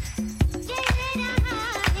did too.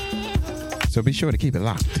 So be sure to keep it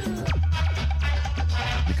locked.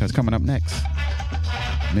 Because coming up next,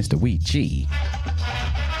 Mr. Wee G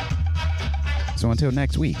So until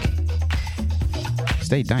next week,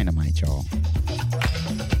 stay dynamite, y'all.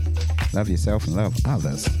 Love yourself and love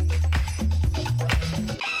others.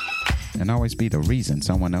 And always be the reason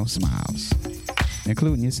someone else smiles,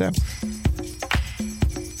 including yourself.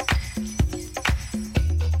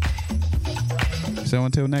 So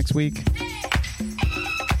until next week,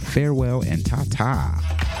 farewell and ta-ta.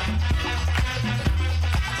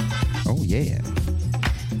 Oh yeah.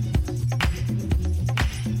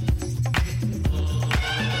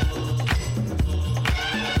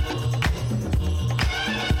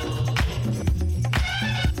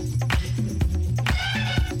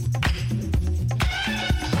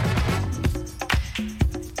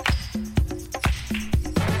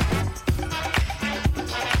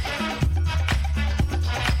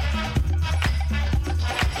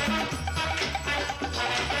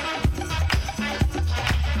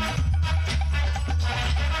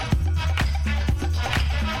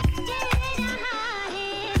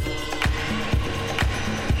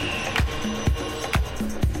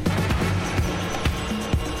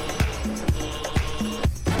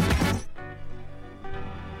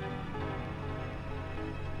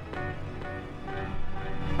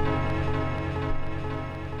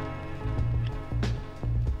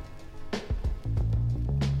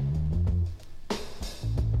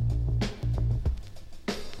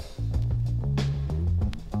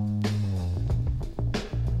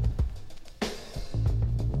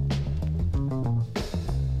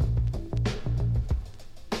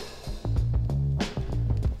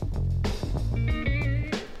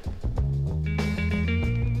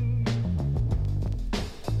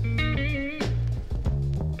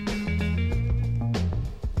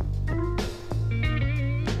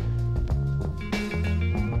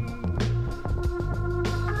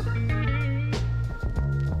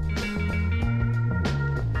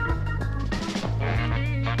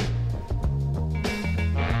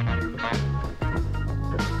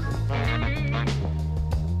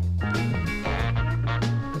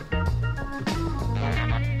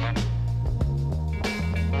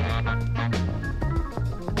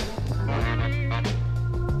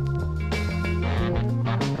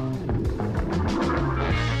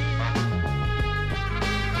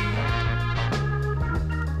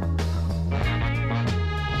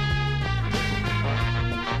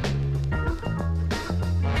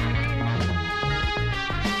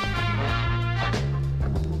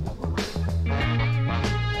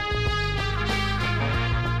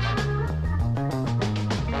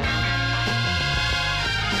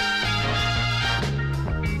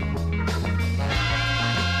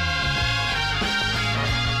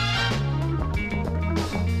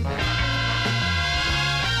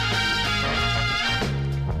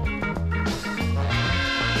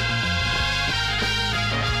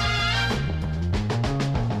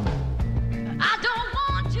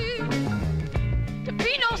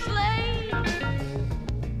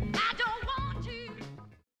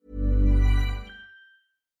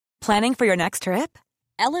 Planning for your next trip?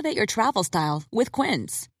 Elevate your travel style with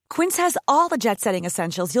Quince. Quince has all the jet-setting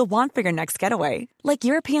essentials you'll want for your next getaway, like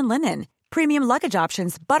European linen, premium luggage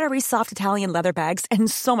options, buttery soft Italian leather bags, and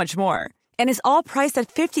so much more. And is all priced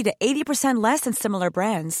at 50 to 80% less than similar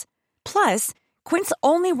brands. Plus, Quince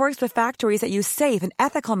only works with factories that use safe and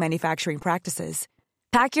ethical manufacturing practices.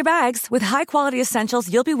 Pack your bags with high-quality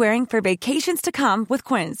essentials you'll be wearing for vacations to come with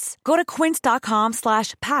Quince. Go to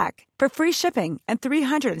quince.com/pack for free shipping and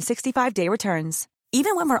 365-day returns.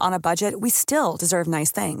 Even when we're on a budget, we still deserve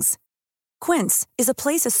nice things. Quince is a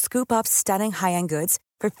place to scoop up stunning high-end goods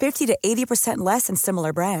for 50 to 80% less than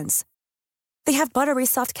similar brands. They have buttery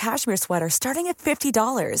soft cashmere sweaters starting at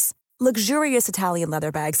 $50, luxurious Italian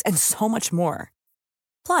leather bags, and so much more.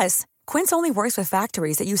 Plus, Quince only works with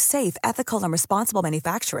factories that use safe, ethical, and responsible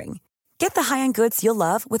manufacturing. Get the high-end goods you'll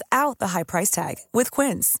love without the high price tag with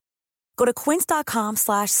Quince. Go to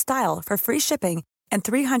quince.com/style for free shipping and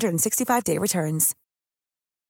 365-day returns.